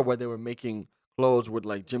Couture where they were making clothes with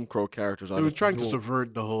like Jim Crow characters on it. They were trying to do-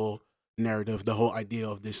 subvert the whole narrative, the whole idea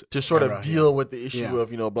of this. to sort era, of deal with the issue Yeah.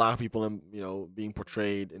 of black people and being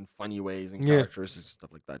characterized in funny ways and Yeah. characteristics and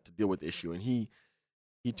stuff like that to deal with the issue. And he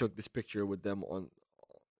took this picture with them on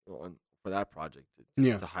for that project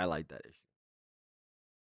Yeah. to highlight that issue.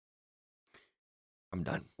 I'm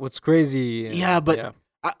done. What's crazy? Yeah, but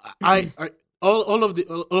I all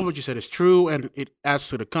of what you said is true, and it adds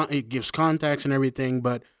to it gives context and everything.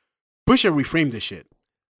 But Pusha reframed this shit.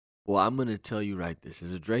 Well, I'm gonna tell you right this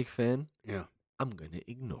as a Drake fan, Yeah. I'm gonna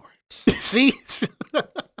ignore it. See,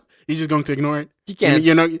 you're just going to ignore it. you can't.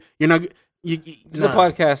 You're not. It's a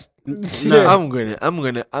podcast. Nah.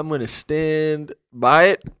 I'm gonna stand by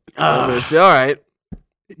it. I'm Ah. gonna say, all right.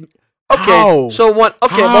 Okay, How? so one.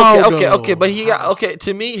 Okay, How, okay. though? But he got How? okay.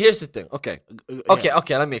 To me, here's the thing. Okay, Yeah.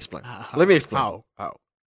 okay. Let me explain. Let me explain. How?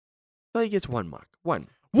 So he gets 1 mark. One.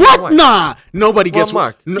 What? One. Nah. Nobody gets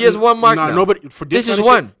mark. He has 1 mark Nah, now. nobody for This this. is kind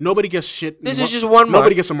of shit, one. Nobody gets shit. This is just 1 mark.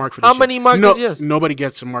 Nobody gets a mark for this. How shit. many marks No, is this? nobody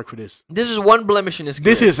gets a mark for this. This is one blemish in his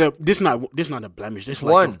career. This is not a blemish. This is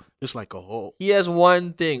like One. this like a whole. He has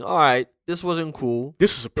one thing. All right, this wasn't cool.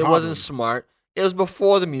 This is a It problem. wasn't smart. It was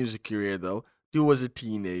before the music career, though. Dude was a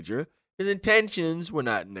teenager. His intentions were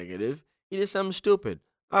not negative. He did something stupid.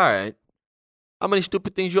 All right. How many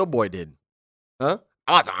stupid things your boy did? Huh?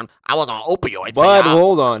 I was on opioids But for y'all.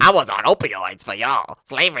 hold on. I was on opioids for y'all.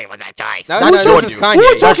 Slavery was a choice. That's This your is dude. Kanye. Who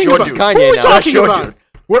are we That's talking your about? dude. Who are Kanye we now. talking your about?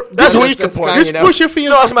 dude. This who he is supports. This Kanye now. Pusha feels.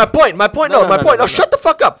 No, that's my point. My point. No, No, my no, point. no, No, no. shut the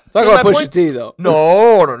fuck up. Talk No, about my Pusha point- T though.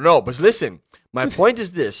 No. But listen, my point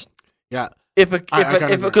is this: Yeah, if I kinda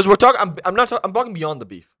agree. because we're talking, I'm talking beyond the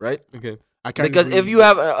beef, right? Okay. I can't Because agree. if you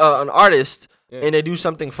have an artist Yeah. and they do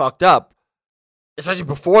something fucked up, especially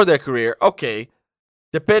before their career, okay,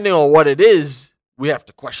 depending on what it is, we have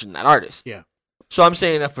to question that artist. Yeah. So I'm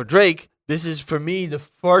saying that for Drake, this is for me the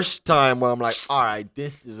first time where I'm like, all right,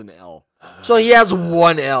 this is an L. So he has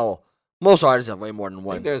 1 L. Most artists have way more than I think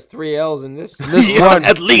one. there's 3 L's in this. This Yeah, one,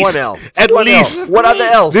 at least. 1 L. At One L. least. What other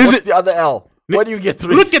L's? This What's is- the other L? Why do you get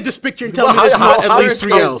 3? Look at this picture and tell me How- there's how- not how at least is-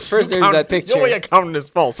 3 how is- L's. First there's that picture. The way you're counting is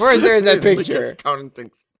false. First there's that Look at picture. counting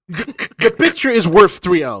things. The picture is worth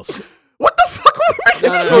 3 L's. What the fuck are we making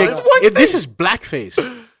No, this no, for? no. It's one thing. This is blackface.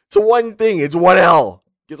 It's one thing. It's 1 L.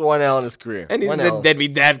 Gets 1 L in his career. And he's 1 the L.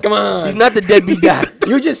 deadbeat dad. Come on. He's not the deadbeat dad.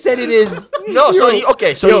 You just said it is. No, so Yo.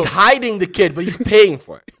 he's hiding the kid, but he's paying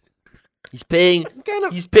for it. He's paying.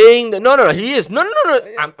 He's paying. No. He is. No.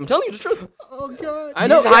 I'm telling you the truth. Oh God. I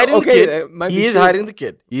know. He's hiding okay, the kid. that might He be is true. hiding the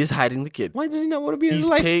kid. He is hiding the kid. Why does he not want to be in his He's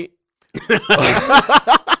life? pay.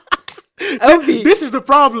 This is the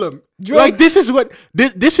problem. Drake- Like this is what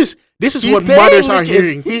He's what paying mothers the are kid.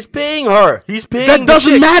 hearing. He's paying her. He's paying. That the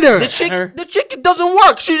doesn't chick. matter. The chick, it doesn't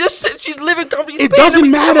work. She just said she's living comfortably. It doesn't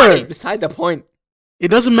matter. Beside the point. It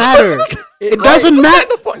doesn't matter. It Why- doesn't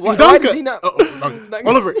matter. Why Duncan. does he not?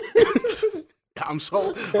 Oliver. I'm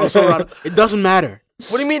so wrong. It doesn't matter.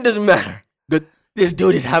 What do you mean it doesn't matter? This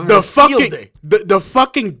dude is having The a field fucking day. the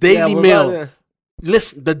fucking Daily Mail.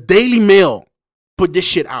 Listen, the Daily Mail put this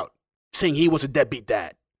shit out saying he was a deadbeat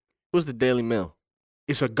dad. What's the Daily Mail?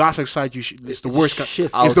 It's a gossip site. It's the It's worst.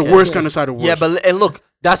 shit. It's the Okay. worst kind of side of worst. Yeah, but and look,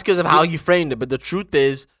 that's because of how you framed it. But the truth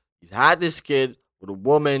is, he's had this kid with a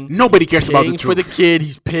woman. Nobody cares about the Paying for the truth. kid.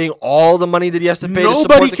 He's paying all the money that he has to pay. to Nobody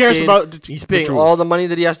support the cares kid. about the He's the paying truth. all the money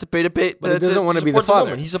that he has to pay to pay. But he doesn't want to be the support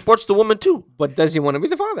father. woman. He supports the woman too. But does he want to be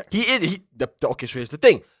the father? He is. Okay, so here's the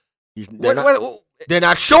thing. They're What-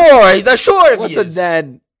 not sure. He's not sure if What's he a is.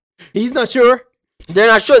 dad? He's not sure. They're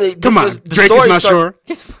not sure. Come on, because the Drake is story not sure.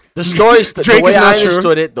 The story, the Drake way is not I sure.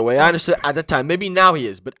 understood it, the way I understood at the time, maybe now he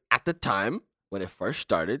is, but at the time when it first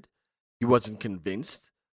started, he wasn't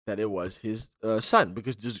convinced that it was his son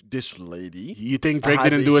because this lady. You think Drake has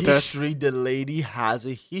didn't do a test? history. The lady has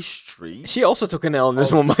a history. She also took an L in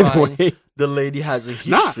this of one, by the trying- way. The lady has a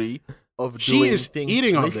Nah. history of She doing is things.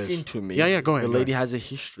 eating on Listen this. to me. Yeah, go ahead, The go lady has a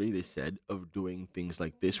history. They said of doing things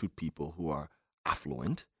like this with people who are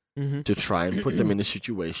affluent Mhm. to try and put them in a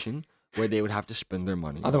situation where they would have to spend their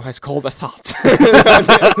money. Otherwise called a thought.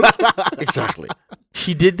 Exactly.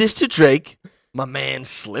 She did this to Drake. My man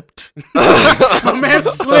slipped. My man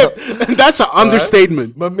slipped. That's an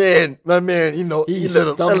understatement. My man, you know, He a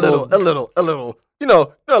little, stumbled. you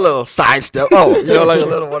know, a little sidestep. Oh, you know, like a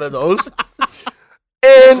little one of those.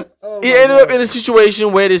 And he ended up in a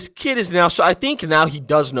situation where this kid is now. So I think now he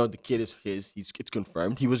does know the kid is his. It's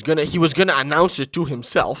confirmed. He was gonna announce it to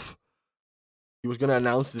himself. He was gonna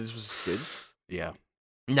announce that this was his kid. Yeah.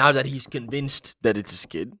 Now that he's convinced that it's his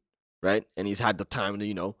kid, right? And he's had the time to,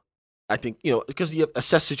 you know, I think, you know, because you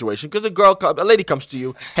assess situation. Because a lady comes to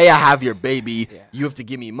you, hey, I have your baby. Yeah. You have to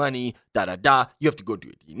give me money, da. You have to go do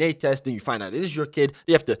a DNA test. Then you find out it is your kid.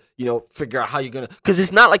 You have to, you know, figure out how you're going to. Because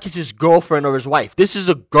it's not like it's his girlfriend or his wife. This is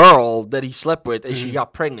a girl that he slept with and she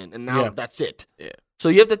got pregnant. And now Yeah. that's it. Yeah. So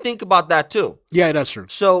you have to think about that too. Yeah, that's true.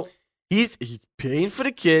 So he's paying for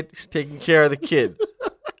the kid. He's taking care of the kid.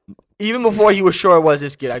 Even before he was sure it was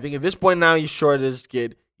his kid. I think at this point now he's sure it is his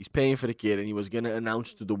kid. He's paying for the kid, and he was going to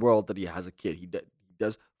announce to the world that he has a kid. He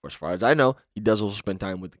does, as far as I know, he does also spend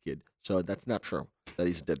time with the kid. So that's not true that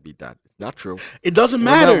he's a deadbeat dad. It's not true. It doesn't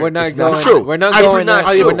matter. We're not It's not going. true. We're not I, going. not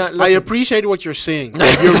at, true. we're not, I listen, appreciate what you're saying.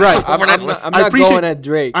 You're right. I'm I not appreciate- going at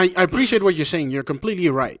Drake. I appreciate what you're saying. You're completely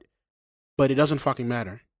right. But it doesn't fucking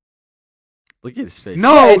matter. Look at his face.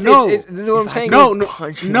 No, Yeah, no. this is what I'm saying. no, is- no,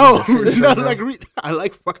 punching no, him in the face no. right now. Like, I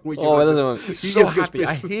like fucking with you. Oh, like that that. doesn't. He's He so just gets happy. I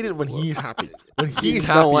pissed. hate it when he's happy. When You he's just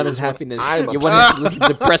happy. don't want his is when happiness. I'm You upset. want to listen to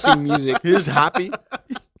depressing music. He's happy.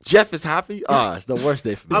 Jeff is happy. It's the worst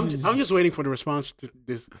day for me. I'm just waiting for the response to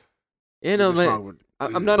this. You know, this man. song.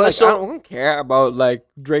 I'm not But like so- I don't care about like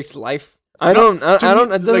Drake's life. I don't. I To me,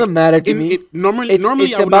 don't. It doesn't like, matter to me. Normally, It's I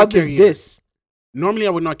would about not this carry either. diss. Normally,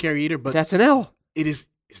 I would not carry either, but That's an L. it's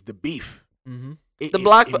the beef. Mm-hmm. It- The it-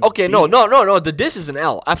 black. it Okay, no. beef. The diss is an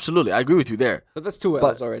L. Absolutely, I agree with you there. So that's two L's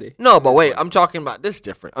But- already. No, but wait, I'm talking about this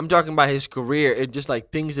different. I'm talking about his career. It just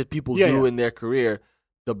like things that people Yeah, do yeah. in their career.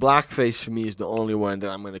 The blackface for me is the only one that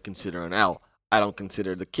I'm going to consider an L. I don't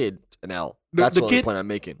consider the kid an L. That's the only kid- point I'm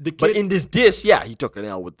making. the But kid- in this diss, yeah, he took an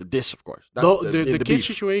L with the diss, of course. That's The kid beef.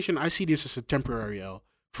 situation, I see this as a temporary L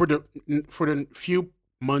for the few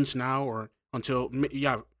months now, or until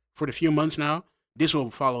for the few months now. This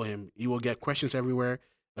will follow him. He will get questions everywhere.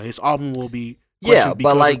 His album will be Yeah, questioned but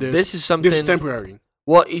because of like this. this is something. This is temporary.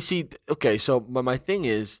 Well, you see, okay, so my thing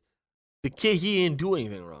is, the kid he didn't do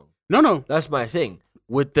anything wrong. No. That's my thing.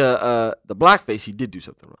 With the blackface, he did do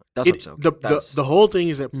something wrong. That's what I'm saying. The whole thing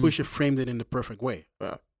is that Hmm. Pusha framed it in the perfect way.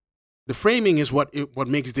 Yeah. The framing is what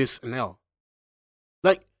makes this an L.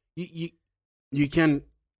 Like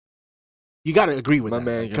you gotta agree with my that.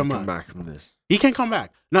 man Like, can come come on, back from this. he can come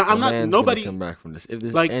back. Now I'm My not man's gonna nobody. come back from this. If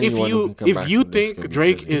there's Like if anyone who can come you back from this, it's think gonna be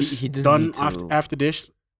Drake Pusha. is He doesn't done need to. after this,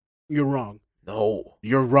 you're wrong. No.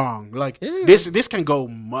 You're wrong. Like This this can go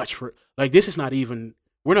much for. Like this is not even.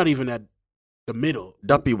 We're not even at the middle.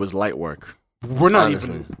 Duppy was light work. We're not Honestly.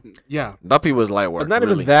 even. Yeah. Duppy was light work. But not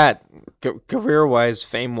really. even that. Career-wise,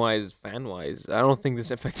 fame-wise, fan-wise, I don't think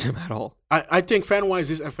this affects him at all. I think fan wise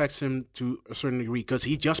this affects him to a certain degree because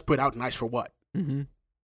he just put out Nice for What. Mm-hmm.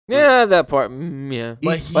 Yeah, that part. Yeah,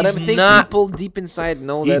 But I he's think not- people deep inside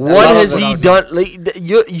know He- that. What Love has it. he done?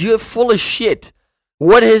 Like, you're full of shit.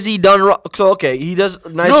 What has he done wrong? So okay, he does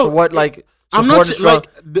nice No, for what like I'm not support is sa- wrong.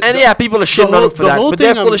 like, And yeah, people are shitting on him for that, whole but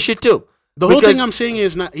they're thing full of shit too. The whole Because- thing I'm saying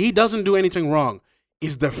is not he doesn't do anything wrong.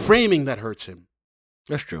 It's the framing that hurts him.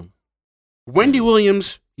 That's true. Wendy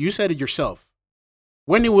Williams, you said it yourself.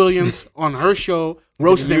 Wendy Williams on her show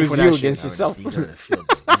roasted him use for you that shit. against yourself. He's on the field.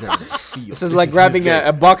 He's on the field. This is like grabbing his day.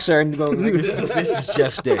 a boxer and going like This is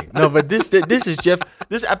Jeff's day. No, but this is Jeff.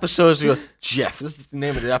 This episode is Jeff. This is the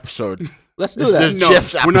name of the episode. Let's do This that. is No,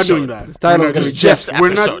 Jeff's we're not episode. doing that. This title We're is not gonna be doing- Jeff's We're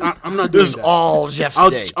episode. not. I'm not doing This is that. all Jeff's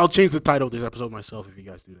day. I'll change the title of this episode myself if you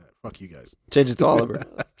guys do that. Fuck you guys. Change it to Oliver.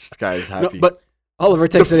 This guy is No, happy. but Oliver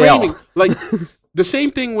the takes the framing, L. like the same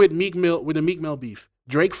thing with Meek Mill with the Meek Mill beef.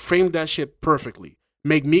 Drake framed that shit perfectly.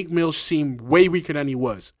 Make Meek Mill seem way weaker than he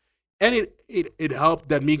was, and it helped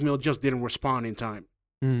that Meek Mill just didn't respond in time.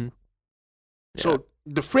 Mhm. So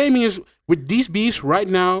the framing is with these beefs right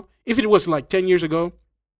now. If it was like 10 years ago,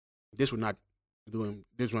 this would not do him.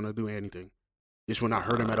 This would not do anything. This would not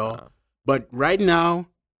hurt him at all. But right now,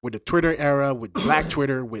 with the Twitter era, with Black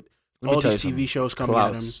Twitter, with Let me all tell these you TV shows coming at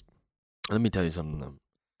him, Klaus. Let me tell you something. Though.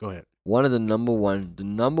 go ahead. One of the number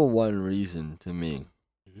one reason to me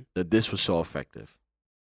Mhm. that this was so effective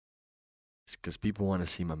is because people want to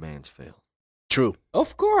see my man's fail. True.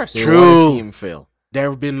 Of course. They True. want to see him fail. There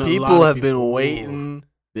have been a People lot of have been people- waiting.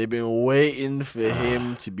 They've been waiting for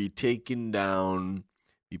him to be taken down.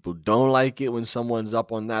 People don't like it when someone's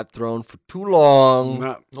up on that throne for too long.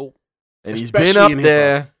 Not- And he's been especially up in hip-hop.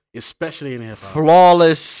 there, especially in hip hop.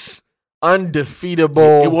 flawless,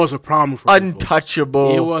 undefeatable, It was a problem for people.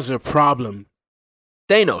 untouchable. It was a problem.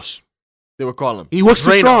 Thanos, they would call him. He was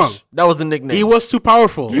too Dranos. strong. That was the nickname. He was too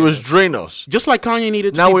powerful. He was Dranos. just like Kanye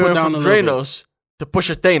needed to Now be we put went down from a little bit. Dranos to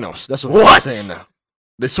Pusha Thanos. That's what I'm saying now.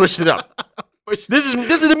 They switched it up. This is the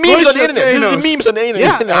memes on the Pusha internet. This is Thanos. the memes on the internet.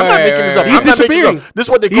 Yeah. I'm not making this up. He's I'm not making this disappearing. up. This is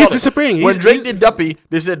what they He's call it. disappearing. When He's- Drake he's- did Duppy,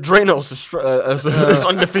 they said Dranos is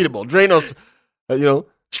undefeatable. Dranos,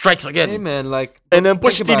 strikes again. Hey man, like. And then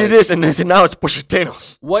think Pusha T about did it. this, and they said now it's Pusha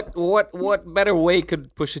Thanos. What better way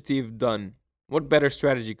could Pusha T have done? What better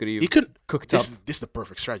strategy could he have He could. cooked up This is the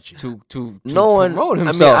perfect strategy. to No one- promote I mean,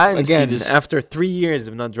 himself I didn't see again this- after 3 years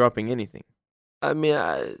of not dropping anything? I mean,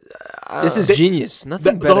 This is They- genius.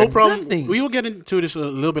 Nothing The better. whole problem. Nothing. We will get into this a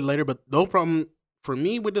little bit later, but the whole problem for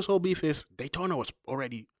me with this whole beef is Daytona was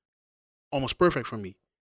already almost perfect for me.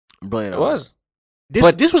 It was.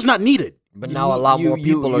 This was not needed. But now a lot more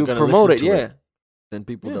people are going to promote listen it. to Yeah, it than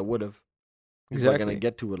people Yeah. that would have. People are exactly. going to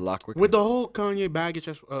get to it a lot quicker. With the whole Kanye baggage,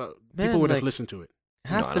 Man, people would have like- listened to it. No,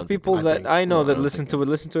 I Half the don't think- people I that think- I know no, I that don't listen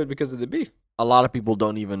think- to it because of the beef. A lot of people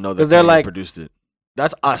don't even know that 'Cause they're Kanye like- produced it.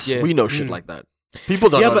 That's us. Yeah. We know shit Mm. like that. People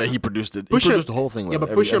don't Yeah, know but that he produced it. He Pusha- produced the whole thing. Yeah, with but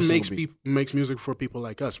every Pusha single beat. makes music for people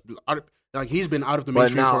like us. Like he's been out of the But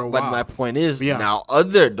mainstream for a now, while. but my point is, Yeah. now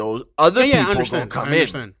other yeah, I people understand. gonna come I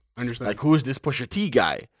understand. in. I understand. Like, who is this Pusha T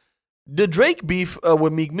guy? The Drake beef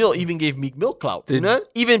with Meek Mill even gave Meek Mill clout. You Did- know?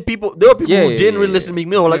 Even people, there were people Yeah, who yeah, didn't yeah, really listen to Meek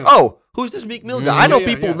Mill. Were like, Yeah. oh, who's this Meek Mill guy? I know Yeah,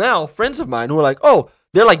 people yeah. now, friends of mine, who are like, oh,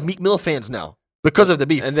 they're like Meek Mill fans now because of the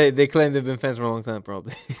beef. And they claim they've been fans for a long time,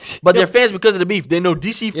 probably. But they're fans because of the beef. They know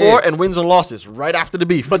DC4 Yeah. and wins and losses right after the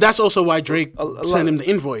beef. But that's also why Drake A lot- sent him the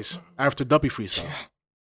invoice after Duppy freestyle.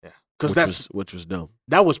 Yeah. Because which was dope.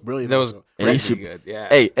 that was brilliant. that was also. And he's pretty super- good. Yeah.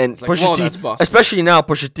 Hey, and It's like, Pusha whoa, T, that's boss. especially now,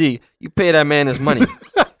 Pusha T, you pay that man his money.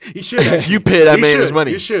 He should. Actually. You pay that He man should. his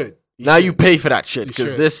money. You should. Now you pay for that shit You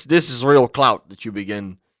because should. this is real clout that you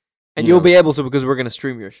begin. And you you'll know. be able to because we're gonna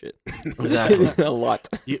stream your shit. Exactly. A lot.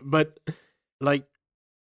 Yeah, but like,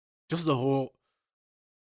 just the whole.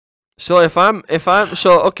 So if I'm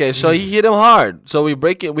so okay, so he hit him hard. So we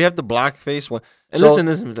break it. We have the blackface one. And So-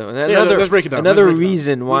 listen. Yeah, Another let's break it down. another Let's break it down.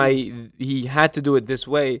 reason why he had to do it this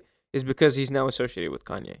way is because he's now associated with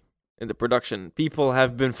Kanye in the production. People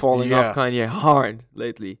have been falling Yeah. off Kanye hard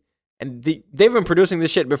lately, and they've been producing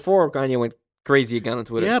this shit before Kanye went crazy again on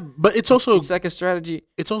Twitter. Yeah, but it's also It's like a strategy.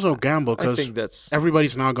 a gamble I because think that's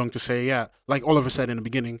everybody's now going to say, yeah, like Oliver said in the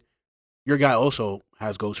beginning, your guy also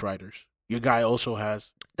has ghostwriters. Your guy also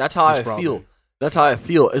has That's how this I problem. feel. That's how I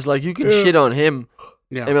feel. It's like you can Yeah. shit on him,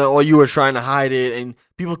 Yeah. and be like, oh, you were trying to hide it, and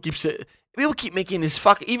people keep making this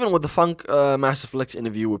fuck. Even with the Funk Master Flex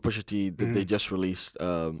interview with Pusha T that they just released,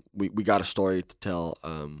 we got a story to tell.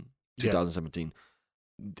 2017.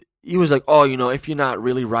 He was like, oh, if you're not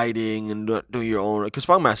really writing and not doing your own, because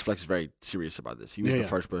Funk Master Flex is very serious about this. He was Yeah, the yeah.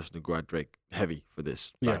 first person to go at Drake heavy for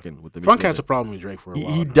this. Yeah. Back in with the Funk Meek Mill has a thing. problem with Drake for a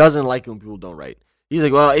while. He now. doesn't like it when people don't write. He's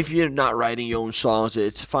like, well, if you're not writing your own songs,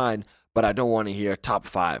 it's fine, but I don't want to hear top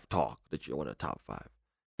 5 talk that you want a top 5.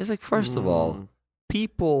 It's like, first of all,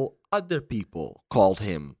 other people called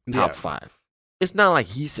him top Yeah. 5. It's not like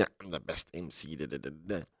he said, I'm the best MC.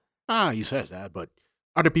 He says that, but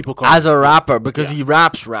Other people call as it. a rapper because Yeah. he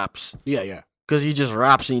raps. Yeah. Because he just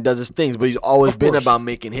raps and he does his things, but he's always Of been course. about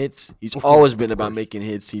making hits. He's Of always course, been of about course. making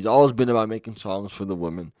hits. He's always been about making songs for the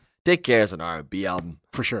women. Take Care is an R&B album.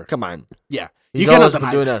 For sure. Come on. Yeah. He's You cannot always been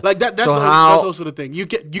deny doing that. that. Like that's So also, how- that's also the thing. You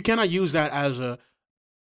cannot use that as a,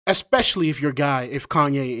 especially if your guy, if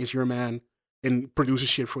Kanye is your man and produces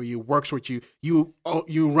shit for you, works with you, you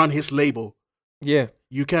run his label. Yeah.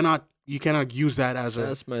 You cannot use that as a.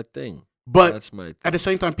 That's my thing. But That's my thing. at the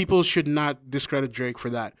same time, people should not discredit Drake for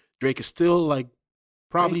that. Drake is still like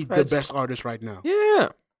probably Drake the writes- best artist right now. Yeah.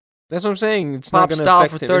 That's what I'm saying. It's Pop not going to style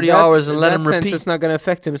affect for him. 30 In that- hours and in let that him sense, repeat. It's not going to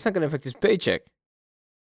affect him. It's not going to affect his paycheck.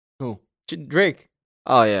 Who? Drake.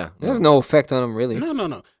 Oh, yeah. There's no effect on him, really.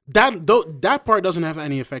 No. That part doesn't have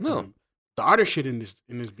any effect No. on him. The other shit in this.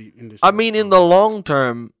 I mean, in the long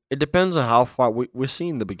term, it depends on how far we're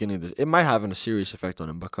seeing the beginning of this. It might have a serious effect on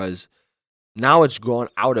him because now it's gone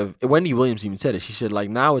out of. Wendy Williams even said it. She said, like,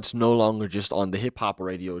 now it's no longer just on the hip hop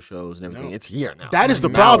radio shows and everything. No. It's here now. That is the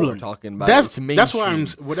Now problem. We're talking about That's it's that's why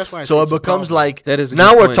mainstream. that's why. I So say it it's a becomes problem. like That is a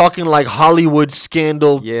now good we're point. talking like Hollywood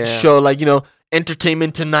scandal Yeah. show, like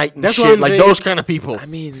Entertainment Tonight and That's what shit, I'm like saying. those kind of people. I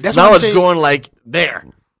mean, That's now what I'm it's saying. going like there.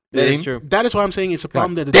 that You is know? true. That is why I'm saying it's a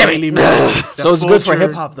problem that the Damn it. Daily Mail. So it's good for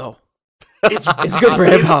hip hop, though. It's good for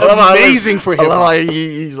hip hop. I love how- amazing for I hip love hop. how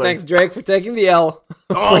he's like, Thanks, Drake, for taking the L.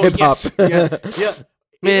 Oh for hip hop. yes, yeah.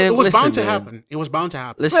 Man, it was bound listen, to man. happen. It was bound to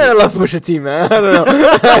happen. listen. Man, I love Pusha T, man. I don't know.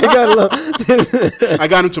 I gotta love. I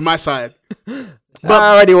got him to my side, I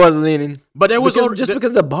already was leaning. but there was Because, just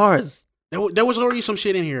because the bars. there was already some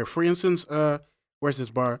shit in here. For instance, where's this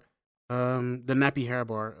bar? The nappy hair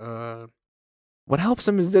bar. What helps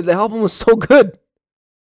him is that the album was so good.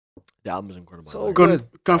 The album is incredible. So Like, good. the album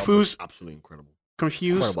is Confused. absolutely incredible.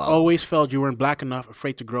 Confused. Incredible album. Always felt you weren't black enough,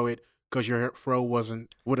 afraid to grow it because your fro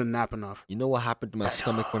wouldn't nap enough. You know what happened to my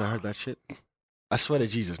stomach when I heard that shit? I swear to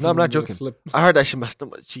Jesus. No, I'm not joking. I heard that shit in my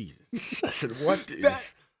stomach. Jesus. I said, what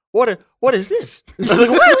is this? I was like,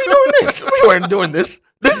 why are we doing this? We weren't doing this.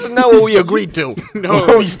 This is not what we agreed to. No.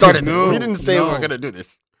 When we started No. this. We didn't say we No. were going to do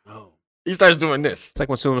this. Oh, He starts doing this. It's like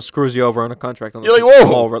when someone screws you over on a contract on You're the like, whoa.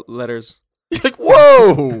 small letters. You're like,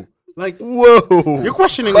 whoa. like Whoa. you're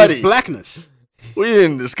questioning Buddy. his blackness. We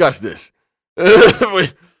didn't discuss this.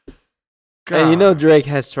 And you know God. Drake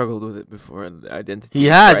has struggled with it before, the identity. He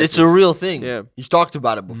has. crisis. It's a real thing. Yeah. He's talked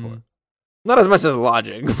about it before. Mm. Not as much as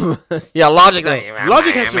Logic. Yeah, Logic.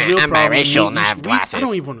 Logic has a real I'm problem. biracial and I We- have I glasses.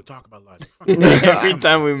 don't even want to talk about Logic. Every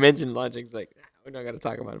time we mention Logic, it's like, we're not going to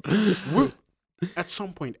talk about it. At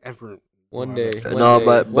some point ever. One day. No,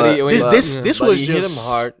 but- This But was he hit just him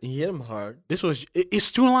hard. He hit him hard. This was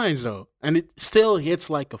it's 2 lines though, and it still hits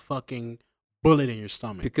like a fucking bullet in your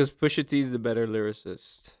stomach. Because Pusha T is the better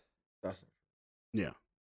lyricist. Yeah,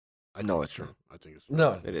 I know it's true. I think it's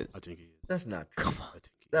No, It is. I think he is. that's not true. Come on. I think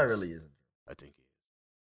he That is. really isn't. I think he is.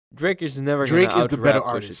 Drake is never Drake gonna is the better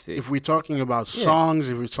out-rap Pusha artist. T. If we're talking about Yeah. songs,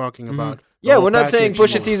 if we're talking Mhm. about the Yeah, whole we're not saying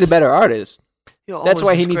package, Pusha T is a better artist. You That's why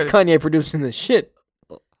always he needs discredit- Kanye producing the shit.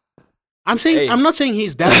 I'm saying Hey. I'm not saying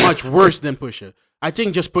he's that much worse than Pusha. I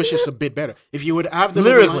think just Pusha's a bit better. If you would have the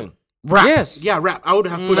Lyrically. rap, Yes. yeah, rap. I would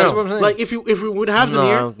have put That's him- what I'm saying. like if we would have them No, I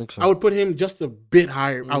here, don't think so. I would put him just a bit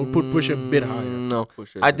higher. I would put Pusha a bit higher. No,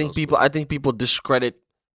 Pusha I is think also- people. I think people discredit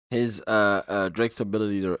his Drake's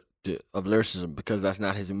ability of lyricism because that's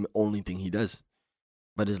not his only thing he does.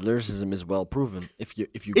 But his lyricism is well proven. If you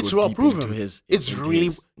It's go well deep proven. into his, It's into really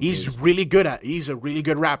his- into he's his- really good at. He's a really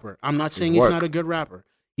good rapper. I'm not saying he's work. not a good rapper.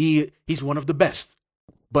 He's one of the best.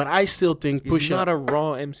 But I still think He's Pusha not a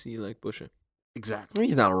raw MC like Pusha. exactly.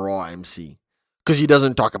 He's not a raw MC because he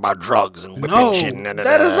doesn't talk about drugs and whipping No, shit.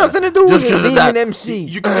 That has nothing to do Just with 'cause of being that. an MC.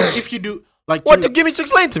 You can, if you do like What? Give me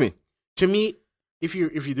explain to me. to me, if you're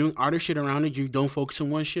doing other shit around it, you don't focus on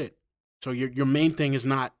one shit. So your main thing is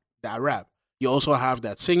not that rap. You also have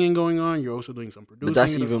that singing going on. You're also doing some producing. But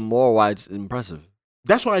that's and- even more why it's impressive.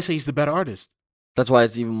 That's why I say he's the better artist. That's why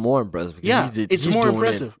it's even more impressive. because Yeah, he's it's more doing it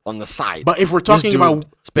impressive. on the side. But if we're This talking dude about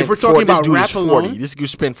spent if we're talking this about dude rap is 40. alone, This dude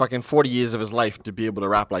spent fucking 40 years of his life to be able to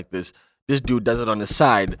rap like this. This dude does it on the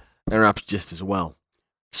side and raps just as well.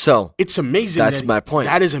 So it's amazing. that's that- my point.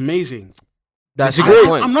 That is amazing. That's Disagree. my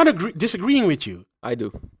point. I'm not disagreeing with you. I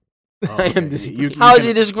do. Oh, I am okay. disagreeing. How does can-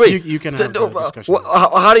 he disagree? You can So, have that discussion.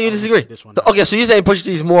 how do you disagree? This one. Okay, so you're saying Pusha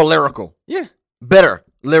T is more lyrical, Yeah. better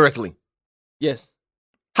lyrically. Yes.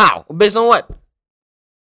 How? Based on what?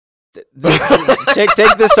 Take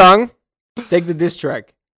the song, take the diss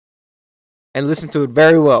track, and listen to it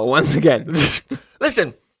very well once again.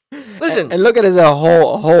 Listen, And look at it as a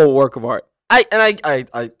whole work of art. I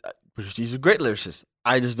Pusha T is a great lyricist.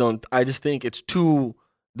 I just think it's too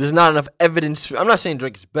there's not enough evidence. I'm not saying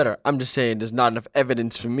Drake is better. I'm just saying there's not enough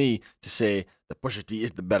evidence for me to say that Pusha T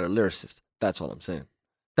is the better lyricist. That's all I'm saying.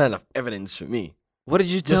 Not enough evidence for me. What did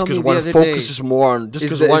you Just tell me because the one other focuses day? more on. Just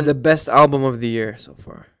Is because one. is the best album of the year so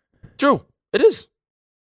far. True. It is.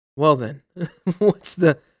 Well then,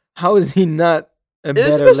 how is he not a is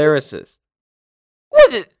better best- lyricist?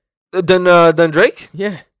 What? Than Drake?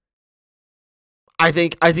 Yeah. I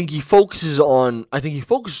think he focuses on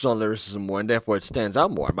lyricism more, and therefore it stands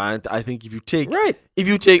out more. But I think if you take Right.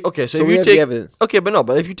 okay, so if we you have take the evidence. okay,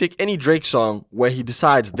 but if you take any Drake song where he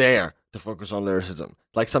decides there to focus on lyricism,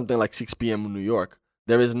 like something like 6 p.m. in New York,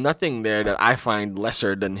 there is nothing there that I find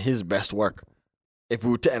lesser than his best work. If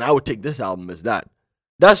we and I would take this album as that.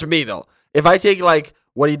 That's me though. If I take like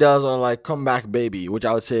what he does on like Comeback Baby, which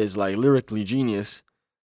I would say is like lyrically genius,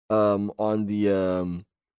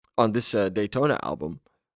 on this Daytona album,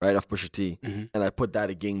 right, of Pusha T, Mhm. and I put that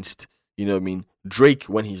against, you know what I mean, Drake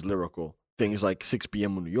when he's lyrical. Things like 6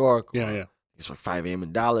 p.m. in New York. Yeah. It's like 5 a.m.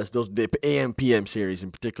 in Dallas. Those the AM PM series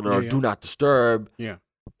in particular, or Yeah. Do Not Disturb. Yeah.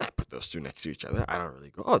 I put those two next to each other. I don't really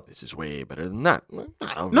go, oh, this is way better than that.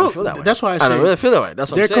 I don't No, really feel that way. that's why I I say don't really feel that way.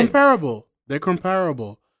 That's what they're I'm saying. comparable. They're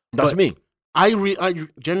comparable. That's but me. I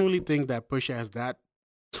genuinely think that Pusha has that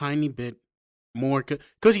tiny bit more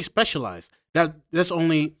because he's specialized. That's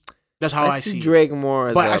how I see see Drake more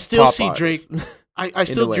as But a I still pop see artist. Drake. I a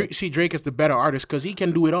still way. see Drake as the better artist because he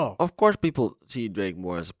can do it all. Of course, people see Drake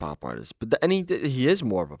more as a pop artist, but he is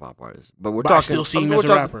more of a pop artist. But we're But I talking. still see him we're as a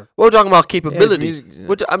talking- rapper. We're talking about Yeah, his capability. music,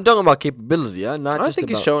 yeah. I'm talking about capability, yeah, not I don't just think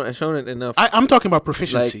about. he's shown it enough. I'm talking about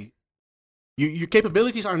proficiency. Your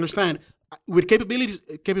capabilities, I understand. With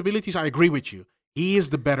capabilities, I agree with you. He is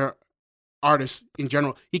the better artist in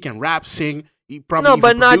general. He can rap, sing. He probably No, even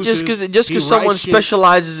but not just produces. because He someone writes shit.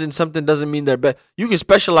 specializes in something doesn't mean they're better. You can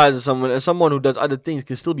specialize in someone, and someone who does other things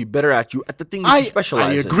can still be better at you at the thing that you I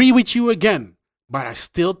specialize in. agree with you again, but I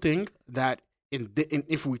still think that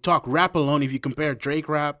if we talk rap alone, if you compare Drake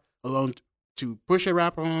rap alone to Pusha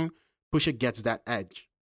rap alone, Pusha gets that edge.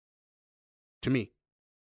 To me,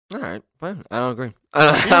 All right, fine. I don't agree.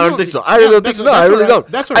 I don't think so. I really don't think so. No, I that's really all right. don't.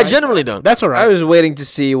 That's all I right. genuinely don't. That's all right. I was waiting to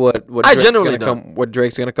see what I Drake's genuinely gonna don't. what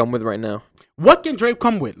Drake's gonna come with right now. What can Drake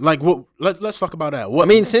come with? Like, what? Let's talk about that. What, I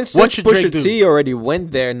mean, since what should Drake Pusha do? T already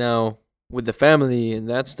went there now with the family and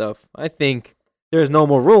that stuff, I think there's no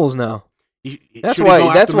more rules now. That's Should he why- go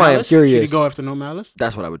that's after why I'm Malice? Should he curious. go after No Malice?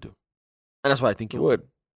 That's what I would do, and that's what I think He he'll. would.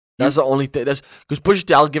 That's the only thing. That's because Pusha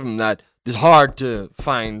T. I'll give him that. It's hard to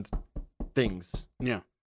find things Yeah.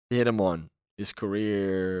 to hit him on his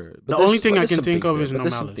career. The only thing I there's can some think things of there, is but No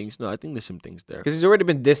there's some Malice. things. No, I think there's some things there. Because he's already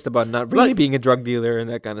been dissed about not really Like- being a drug dealer and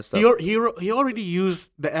that kind of stuff. He already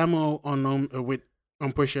used the ammo on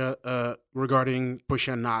Pusha regarding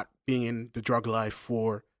Pusha not being in the drug life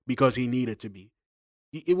because he needed to be.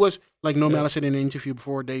 It was like No Yeah. Malice said in an interview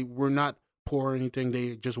before, they were not poor or anything.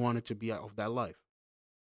 They just wanted to be out of that life.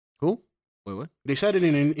 Who? Wait, what? They said it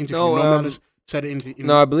in an interview. No, No, Malice said it in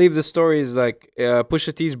No, I believe the story is like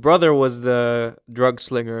Pusha T's brother was the drug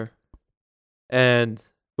slinger, and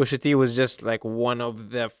Pusha T was just like one of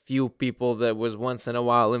the few people that was once in a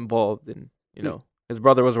while involved in, his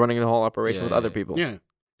brother was running the whole operation Yeah, with yeah, other yeah. people. Yeah.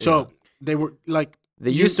 So they were like, They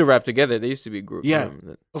You- used to rap together. They used to be a group. Yeah.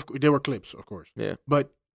 They were clips, of course. Yeah.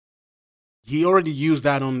 But he already used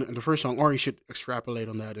that on the first song, or he should extrapolate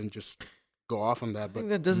on that and just go off on that. I But think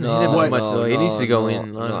that doesn't No, hit him What? as much though. He needs to go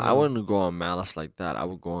in. No, I wouldn't go on Malice like that. I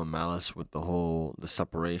would go on Malice with the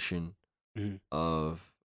separation Mhm.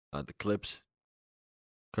 of the clips,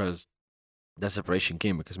 because that separation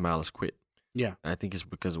came because Malice quit. Yeah. I think it's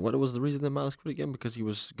because what was the reason that Malice quit again? Because he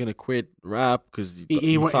was gonna quit rap because He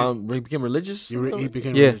he went- became religious. he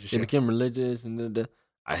became Yeah. religious. He became religious, and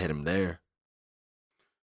I hit him there.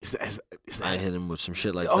 Is that, I hit him with some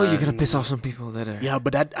shit like Oh, that. you're gonna piss off some people that are. yeah,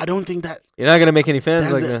 but I don't think that You're not gonna make any fans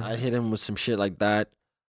That's like it. that. I hit him with some shit like that.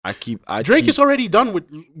 Drake is already done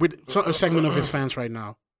with a segment of his fans right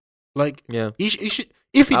now. Like Yeah. he should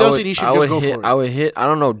if he does it, he should just go for it. I would hit. I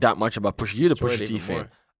don't know that much about Pusha. You're the Destroy Pusha it T even fan.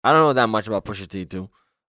 more. I don't know that much about Pusha T too,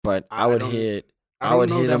 but I would don't- hit. I I don't would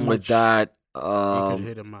know hit that him with much. that. You could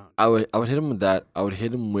hit him out. I would hit him with that. I would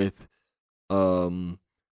hit him with.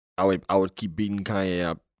 I would keep beating Kanye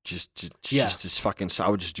up. Just fucking. So I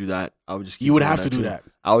would just do that. I would just. Keep You would doing have that to do too. that.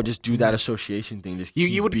 I would just do that association thing. Just You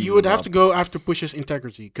keep would beating would him have up. to go after Pusha's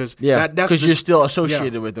integrity because Yeah, that's because the- you're still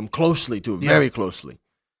associated with him closely too, Yeah. very closely.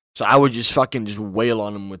 So I would just fucking just wail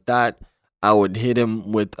on him with that. I would hit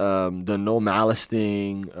him with the No Malice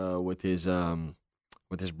thing, with his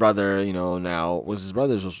brother. Now was his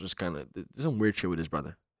brother's also just kind of there's some weird shit with his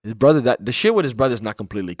brother. His brother the shit with his brother's not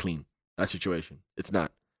completely clean. That situation, it's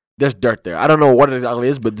not. there's dirt there. I don't know what it exactly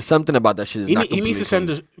is, but there's something about that shit is not He needs to send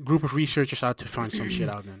clean. a group of researchers out to find some shit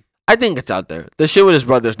out, man. I think it's out there. The shit with his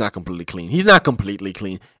brother is not completely clean. He's not completely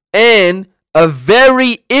clean. And a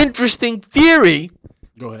very interesting theory,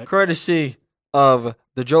 Go ahead. courtesy of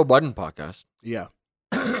the Joe Budden podcast. Yeah.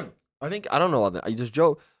 I don't know all that. Just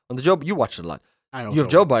Joe on the Joe. You watch it a lot. I You have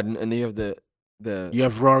Joe Budden, and then you have the You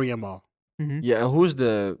have Rory and Maul. yeah. And who's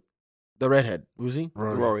the redhead? Who's he?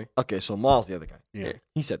 Rory. Okay, so Maul's the other guy. Yeah.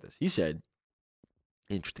 He said this. He said,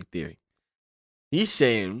 interesting theory. He's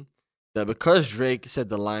saying that because Drake said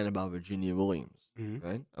the line about Virginia Williams, Mhm.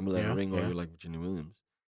 right? I'm gonna let Yeah, it ring over yeah. you like Virginia Williams.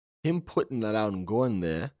 Him putting that out and going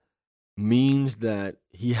there means that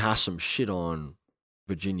he has some shit on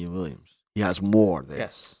Virginia Williams. He has more there.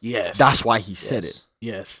 Yes. Yes. That's why he said it,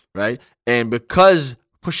 Yes. right? And because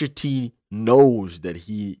Pusha T knows that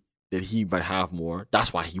he might have more,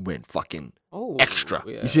 that's why he went fucking Oh, extra.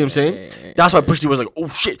 yeah, You see what I'm saying? yeah. That's why Pusha T was like, "Oh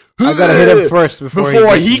shit, I gotta hit him first before he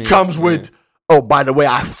gets me. comes with, oh, by the way,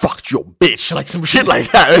 I fucked your bitch," like some shit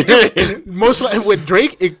like that, Most likely with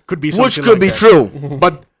Drake, it could be something which could like be that. true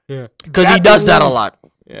But because he That- does that a lot.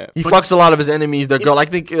 Yeah. He But- fucks a lot of his enemies. Their girl, I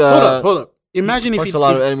think. hold up. Imagine if fucks he a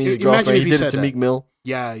lot of enemies. His Imagine girlfriend. if He he did it said to that. Meek Mill.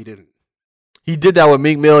 Yeah, he didn't. He did that with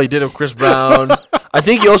Meek Mill. He did it with Chris Brown. I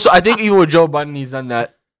think even with Joe Budden, he's done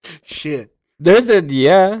that. Shit. There's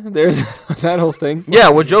that whole thing. Yeah,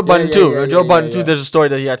 with Joe Budden yeah, too. yeah, Joe yeah, Budden yeah, too. yeah. There's a story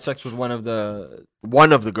that he had sex with one of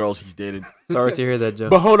the girls he's dated. Sorry to hear that, Joe.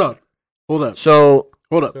 But hold up. So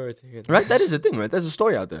Sorry to hear that. right, that is a thing, right? There's a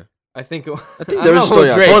story out there. I think there is a story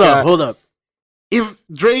out there. Hold up. If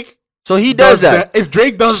Drake So he does that. if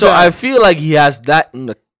Drake does So that, I feel like he has that in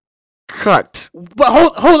the cut, but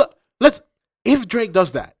hold up. If Drake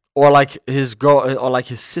does that, or like his girl, or like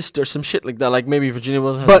his sister, some shit like that. Like maybe Virginia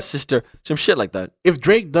Williams has But- a sister, some shit like that. if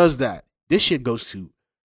Drake does that, this shit goes to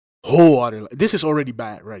whole other. This is already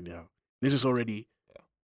bad right now. This is already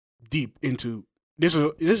deep into. This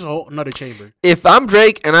is a whole another chamber. If I'm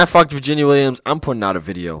Drake and I fucked Virginia Williams, I'm putting out a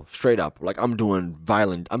video straight up. Like I'm doing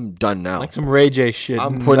violent. I'm done now. like some Ray J shit.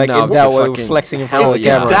 I'm putting like out in that the way, fucking flexing in front hell of the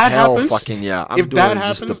yeah, camera. that hell happens- fucking yeah. I'm if doing that it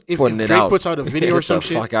just happens, to if putting it Drake out. puts out a video or Get some the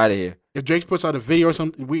shit, fuck out of here. if Drake puts out a video or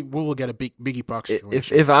something, we will get a Biggie Pac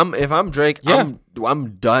situation. If I'm Drake, Yeah. I'm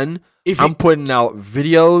done. If I'm he- putting out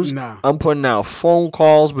videos. Nah. I'm putting out phone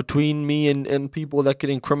calls between me and people that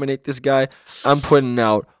could incriminate this guy. I'm putting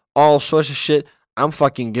out all sorts of shit. I'm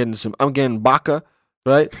getting Baca,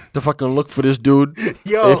 right? To fucking look for this dude.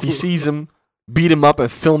 Yo. If he sees him, beat him up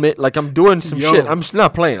and film it. Like I'm doing some Yo. shit. I'm just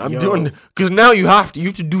not playing. I'm Yo. doing because now you have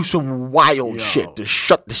to do some wild Yo. shit to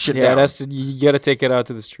shut the shit Yeah, down. you gotta take it out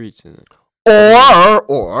to the streets.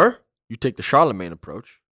 Or you take the Charlemagne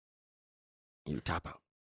approach. You tap out.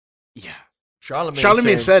 yeah,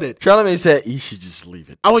 Charlemagne said it. Charlemagne said you should just leave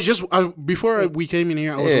it. Before we came in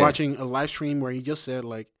here, I was Yeah. watching a live stream where he just said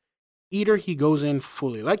like, either he goes in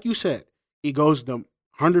fully, like you said, he goes the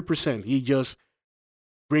 100%. He just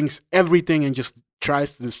brings everything and just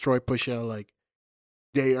tries to destroy Pusha. Like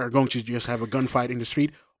they are going to just have a gunfight in the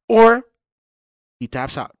street, or he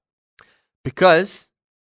taps out. Because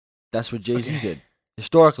that's what Jay-Z did.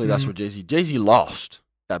 Historically, that's Mhm. what Jay-Z lost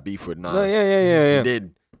that beef with Nas. No, yeah.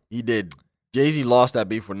 He did. Jay-Z lost that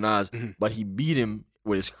beef with Nas, Mhm. but he beat him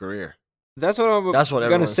with his career. That's what I'm That's what gonna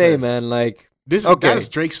everyone say, says. man. Like This Okay. that is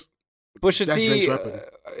Drake's. Pusha That's T, Drake's weapon.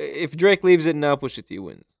 if Drake leaves it now, Pusha T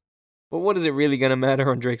wins. But what is it really gonna matter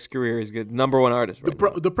on Drake's career? He's good, number one artist right now.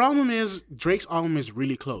 The problem is Drake's album is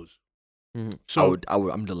really close. Mhm. So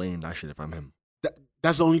I'm delaying that shit if I'm him.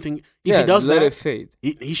 that's the only thing. If Yeah, he does let that, it fade.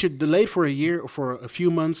 he should delay for a year or for a few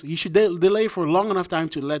months. He should delay for long enough time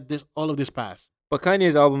to let all of this pass. But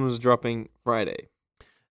Kanye's album is dropping Friday.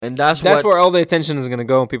 And that's That's what. where all the attention is gonna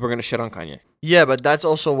go, and people are gonna shit on Kanye. Yeah, but that's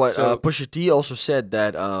also what So- Pusha T also said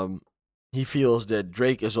that he feels that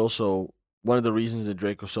Drake is also one of the reasons that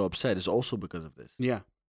Drake was so upset is also because of this. Yeah.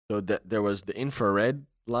 So that there was the infrared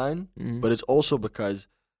line, Mhm. but it's also because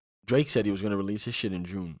Drake said he was going to release his shit in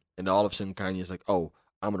June, and all of a sudden Kanye's like, "Oh,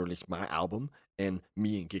 I'm going to release my album and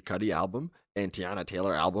me and Kid Cudi album and Tiana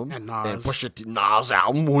Taylor album And Nas. Pusha T Nas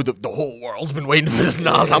album, who the whole world's been waiting for this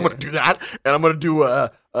Nas. I'm going to do that, and I'm going to do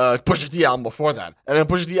a Pusha T album before that, and then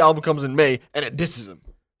Pusha T album comes in May and it disses him.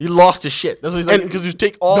 He lost his shit. That's what he's like, And because you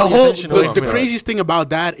take all the attention away the from him. craziest thing about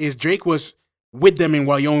that is Drake was with them in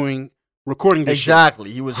Wyoming recording this Exactly,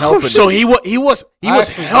 he was helping. shit. So them. he was I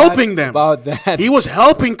forgot helping them. about that. He was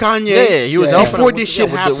helping Kanye. Yeah, he was Yeah. helping before him with- this shit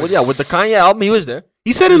with the- happened. with the Kanye album, he was there.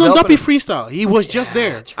 He said He it was on helping Duppy Freestyle. He was just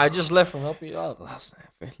there. I just left from helping you out.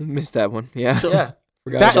 Missed that one. Yeah. So- Yeah.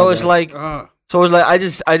 Forgot That- So about it's that. like, So it's like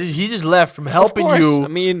he just left from helping course, you. I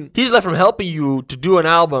mean, He's left from helping you to do an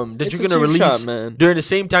album that It's you're a gonna cheap release shot, man. during the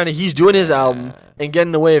same time that he's doing his album Yeah. and getting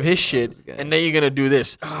in the way of his shit, this guy. and then you're gonna do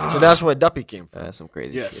this. So that's where Duppy came from. that's some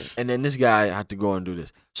crazy Yes. shit. And then this guy had to go and do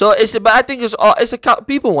this. So but I think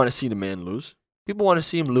people want to see the man lose. People want to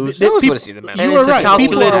see him lose. They always people- wanna see the man. And You it's were a right.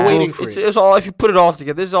 People calculated are waiting move. for It's, it. it's all if you put it all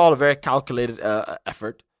together. This is all a very calculated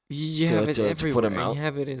effort. You to- have it to put everywhere. him And out. you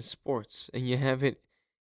have it in sports, and you have it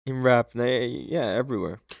in rap. Yeah,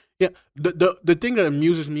 everywhere. Yeah, the thing that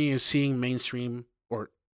amuses me is seeing mainstream or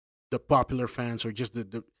the popular fans or just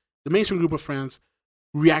the mainstream group of fans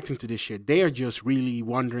reacting to this shit. They are just really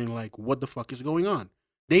wondering like, what the fuck is going on?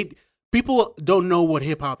 People don't know what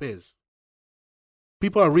hip hop is.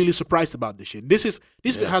 People are really surprised about this shit. This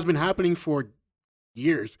Yeah. has been happening for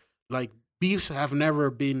years. Like beefs have never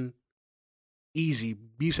been easy.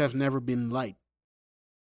 Beefs have never been light.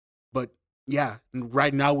 But yeah,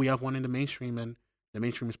 right now we have one in the mainstream, and the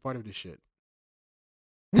mainstream is part of this shit.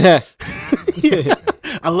 Yeah,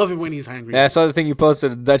 I love it when he's angry. I saw the thing you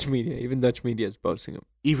posted in Dutch media. Even Dutch media is posting them.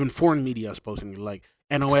 Even foreign media is posting it, like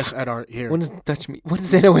NOS at our here. When does Dutch media? When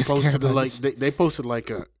does NOS care Posted about like this? they posted like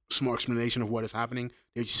a small explanation of what is happening.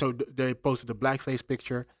 They posted the blackface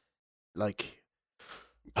picture, like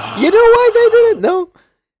You know why they did it? No,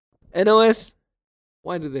 NOS.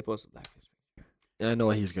 Why did they post a blackface? I know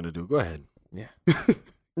what he's gonna do. Go ahead. Yeah.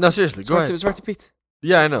 No, seriously, go ahead. It's right to Pete.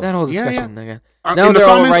 Yeah, I know. That whole Yeah, discussion again. in Now the they're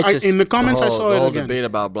all comments. righteous. In the comments, I the saw whole it again. debate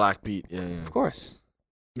about Black Pete. Yeah, yeah. Of course.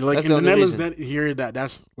 Like That's in the the only Netherlands, reason. that here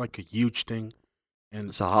that's like a huge thing, and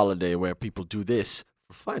It's a holiday where people do this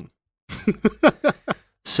for fun.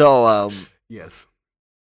 So, yes,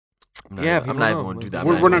 I'm not, Yeah, I'm people not even know. going to do that.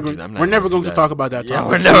 we're not going. We're never going to talk about that. Yeah,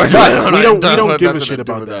 topic. we're never talking We about don't. that. We don't give a Nothing shit to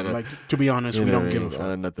do about with that. that. Like to be honest, we don't give a I fuck.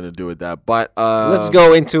 had nothing to do with that. But Let's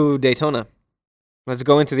go into Daytona. Let's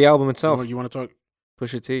go into the album itself. You want to talk?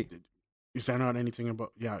 Pusha T. Is there not anything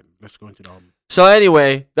about? Yeah, let's go into the album. So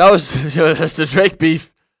anyway, that was that's the Drake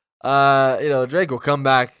beef. Drake will come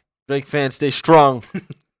back. Drake fans stay strong.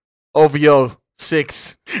 OVO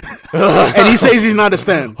 6. And he says he's not a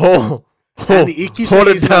stand. hold And he keeps hold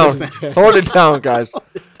saying it he's not a down. stand. Hold it down, guys.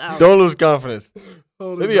 Don't lose confidence.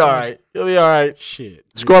 He'll be all right. He'll be all right. Shit.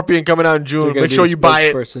 Scorpion coming out in June. You're gonna Make be sure the you buy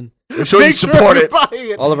it. spokesperson. Make sure you support it.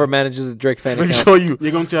 Oliver manages the Drake fan Make account. sure you.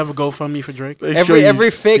 You're going to have a GoFundMe for Drake? Make sure Every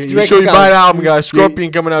fake Make Drake sure you buy the account. album, guys. Scorpion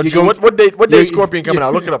coming out you June. going- What date? What day you- is Scorpion coming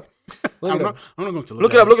out? Look it up. Look I'm it not up. going to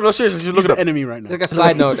Look it up. Look it up. No, seriously, just look He's it the up. enemy right now. Like a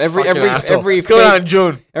side note, every Fucking asshole. every coming out in fake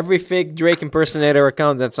June. every fake Drake impersonator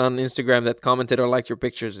account that's on Instagram that commented or liked your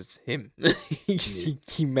pictures, it's him.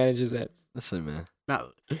 he manages that. Listen, man. Now,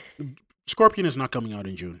 Scorpion is not coming out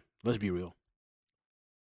in June. Let's be real.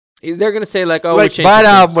 They're gonna say like, oh, Like, we changed Buy the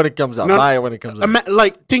some album things. when it comes out. No, Buy it when it comes out.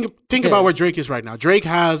 Like think Yeah. about where Drake is right now. Drake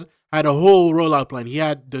has had a whole rollout plan. He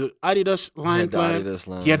had the Adidas line plan.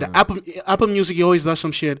 He had the Apple Music. He always does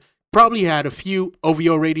some shit. Probably had a few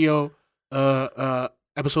OVO radio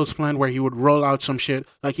episodes planned where he would roll out some shit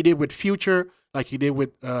like he did with Future, like he did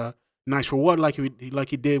with Nice for What, like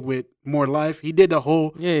he did with More Life. He did the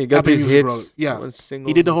whole Yeah, you got Apple these Music hits. roll. Yeah. one single.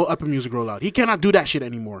 he did the whole Apple Music rollout. He cannot do that shit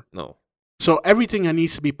anymore. No. So everything that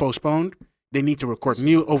needs to be postponed. They need to record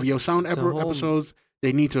new OVO sound it's a whole- episodes.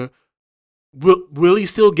 They need to. Will he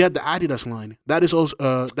still get the Adidas line? That is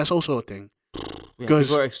also that's also a thing. Yeah, 'Cause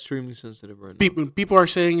people are extremely sensitive right now. People are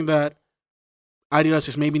saying that Adidas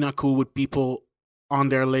is maybe not cool with people on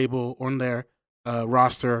their label, on their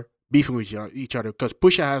roster, beefing with each other. Because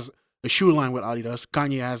Pusha has a shoe line with Adidas.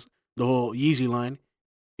 Kanye has the whole Yeezy line.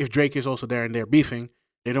 If Drake is also there and they're beefing,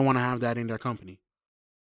 they don't want to have that in their company.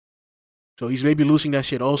 So he's maybe losing that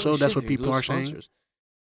shit also. Oh, That's shit, what he people lose are saying. sponsors.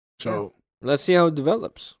 So Let's see how it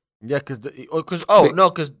develops. Yeah, because the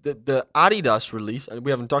Adidas release. And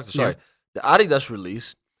we haven't talked. Sorry, the Adidas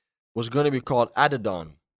release was going to be called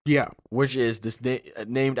Adidon, yeah, which is this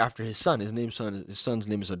named after his son. His son's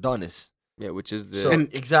name is Adonis. Yeah, which is the So And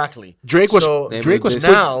exactly. Drake was So Drake was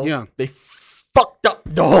now yeah. they fucked up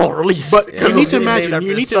the whole release. But Yeah. you need to It was gonna be named imagine. after You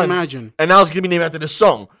his need to son. imagine. And now it's gonna be named after the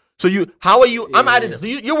song. So how are you? I'm Yeah.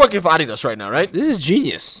 Adidas. You're working for Adidas right now, right? this is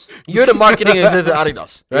genius. You're the marketing executive at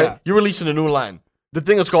Adidas, right? Yeah. You're releasing a new line. The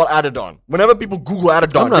thing is called Adidon. Whenever people Google I'm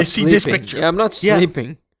Adidon, not they see this sleeping. picture. Yeah, I'm not Yeah.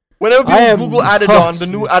 sleeping. Whenever I am people Google not Adidon, the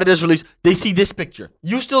new sleeping. Adidas release, they see this picture.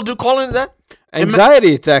 You still do calling it that?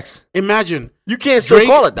 Anxiety attacks. Imagine You can't still Drake-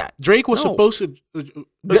 call it that. Drake was No. supposed to.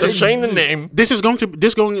 Just change the name. This is going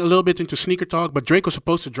a little bit into sneaker talk, but Drake was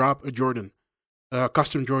supposed to drop a Jordan,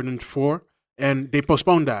 custom Jordan 4, and they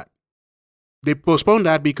postponed that. They postponed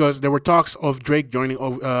that because there were talks of Drake joining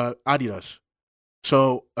Adidas.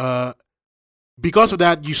 So because of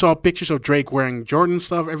that, you saw pictures of Drake wearing Jordan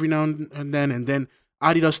stuff every now and then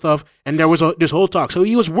Adidas stuff, and there was this whole talk. So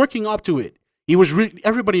he was working up to it. He was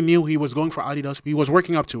everybody knew he was going for Adidas. He was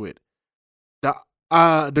working up to it.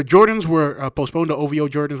 The Jordans were postponed. The OVO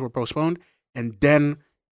Jordans were postponed, and then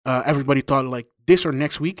everybody thought like this or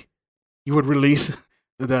next week he would release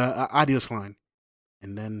the Adidas line,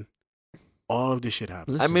 and then all of this shit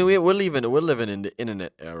happened. I mean, we're living in the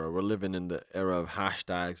internet era. We're living in the era of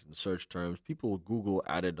hashtags and search terms. People will Google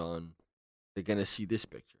Adidon. They're gonna see this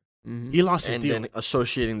picture, He lost his and deal. then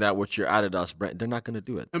associating that with your Adidas brand, they're not gonna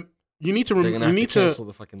do it. You need to They're gonna have to cancel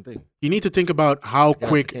the fucking thing. you need to think about how They're gonna have to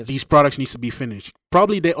quick cancel these it. products needs to be finished.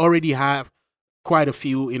 Probably they already have quite a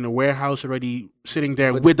few in the warehouse already sitting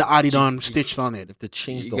there But with the Adidon you- stitched on it. They have to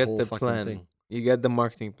change You the get whole the fucking plan. thing. You get the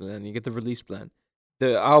marketing plan. You get the release plan.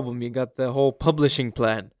 The album. You got the whole publishing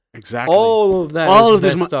plan. Exactly. All of that. All is of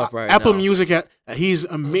this messed up right Apple now. Music. He's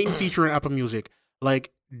a main feature in Apple Music.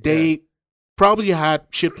 Like they probably had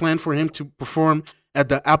shit planned for him to perform at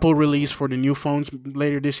the Apple release for the new phones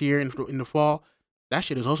later this year in the fall. That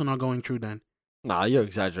shit is also not going through then. Nah, you're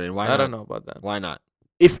exaggerating. Why I not? don't know about that. Why not?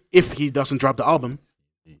 If he doesn't drop the album,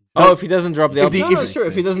 Oh, if he doesn't drop the If album, the- no, if- sure.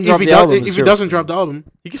 If he doesn't if drop he the does, album, if sure. he doesn't drop the album,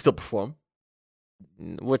 He can still perform.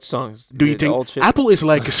 What songs? do you The think old shit? Apple is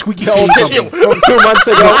like a squeaky The clean old shit company? from 2 months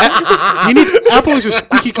ago. Apple is a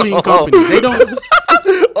squeaky clean company. They don't.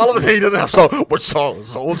 All of a sudden, he doesn't have what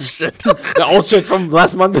songs? Old shit. The old shit from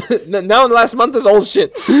last month. Now last month is old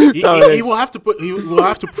shit. He Nowadays. will have to put. He will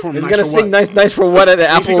have to perform. He's Nice gonna for sing What. nice for what at the Is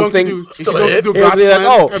he Apple going thing. to do? Is he Still a going to hit. do He'll God's be like,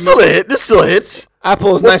 plan? oh, And Still a hit. This still hits.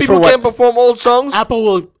 Apple's When nice people for what? can't perform old songs. Apple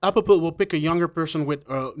will pick a younger person with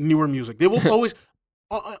newer music. They will always.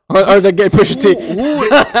 Or they get Pusha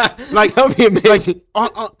T. Like That would be amazing.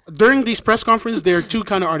 during these press conferences, there are two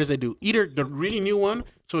kind of artists they do. Either the really new one,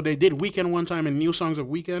 so they did Weekend one time and new songs of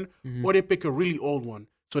Weekend, or they pick a really old one.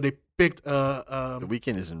 So they picked The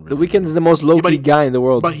Weeknd isn't really. The Weeknd is the most low key guy in the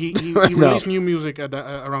world. but he Right now. released new music at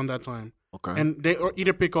around that time, Okay. and they or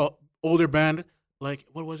either pick a older band like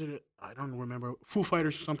what was it? I don't remember, Foo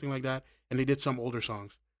Fighters or something like that, and they did some older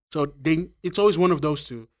songs. So it's always one of those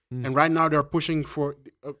two. And right now they're pushing for.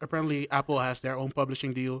 Apparently, Apple has their own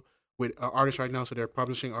publishing deal with artists right now, so they're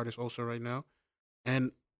publishing artists also right now.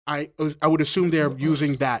 And I would assume they're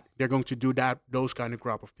using that. They're going to do those kind of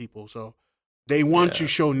crop of people. So they want to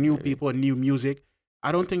show new people and new music.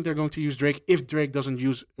 I don't think they're going to use Drake if Drake doesn't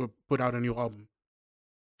put out a new album.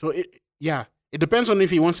 So it depends on if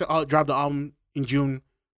he wants to drop the album in June.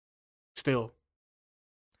 Still,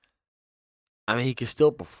 I mean, he can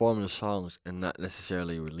still perform the songs and not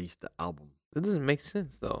necessarily release the album. That doesn't make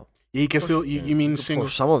sense though. he can still. You mean single?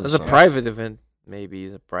 Some of the That's a songs. private event. Maybe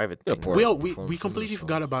it's a private Yeah, thing. poor- We perform some of the completely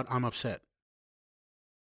forgot songs. about I'm Upset.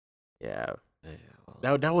 Yeah. Yeah,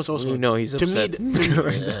 well, That was also You know he's to me, upset.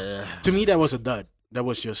 yeah. to me that was a dud. That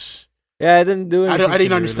was just Yeah, I didn't do it. I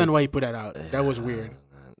didn't understand why he put that out. That was weird.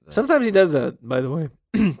 Sometimes he does that, by the way,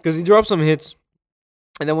 because he drops some hits,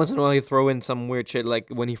 and then once in a while he throw in some weird shit, like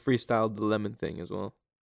when he freestyled the Lemon thing as well.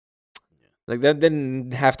 Like that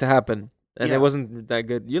didn't have to happen, and Yeah. it wasn't that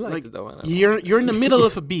good. You liked Like, it though. I know. You're in the middle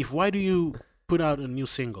of a beef. Why do you put out a new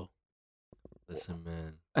single? Listen,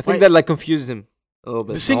 man. I think why- that like confused him a little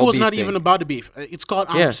bit. The single whole was not beef even thing. about the beef. It's called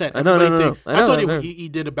I'm Yeah, Upset. I know, Everybody no. think- I know, thought I know. he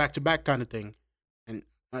did a back to back kind of thing, and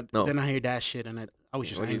No. then I hear that shit, and I was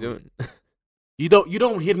just What are you angry. doing? You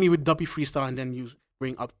don't hit me with Duppy freestyle and then you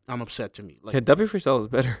bring up I'm Upset to me. Like Okay, W Freestyle was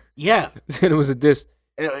better. yeah, It was a diss.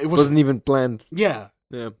 it It was wasn't even planned. yeah.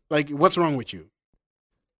 Yeah. Like what's wrong with you?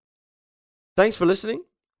 Thanks for listening.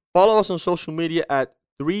 Follow us on social media at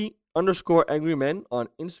 3_angry men on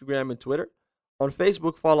Instagram and Twitter. On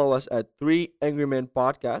Facebook, follow us at 3angrymen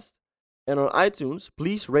podcast. And on iTunes,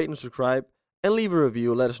 please rate and subscribe and leave a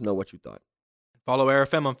review. Let us know what you thought. Follow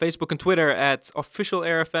AirFM on Facebook and Twitter at official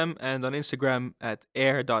AirFM and on Instagram at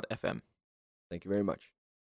air.fm. Thank you very much.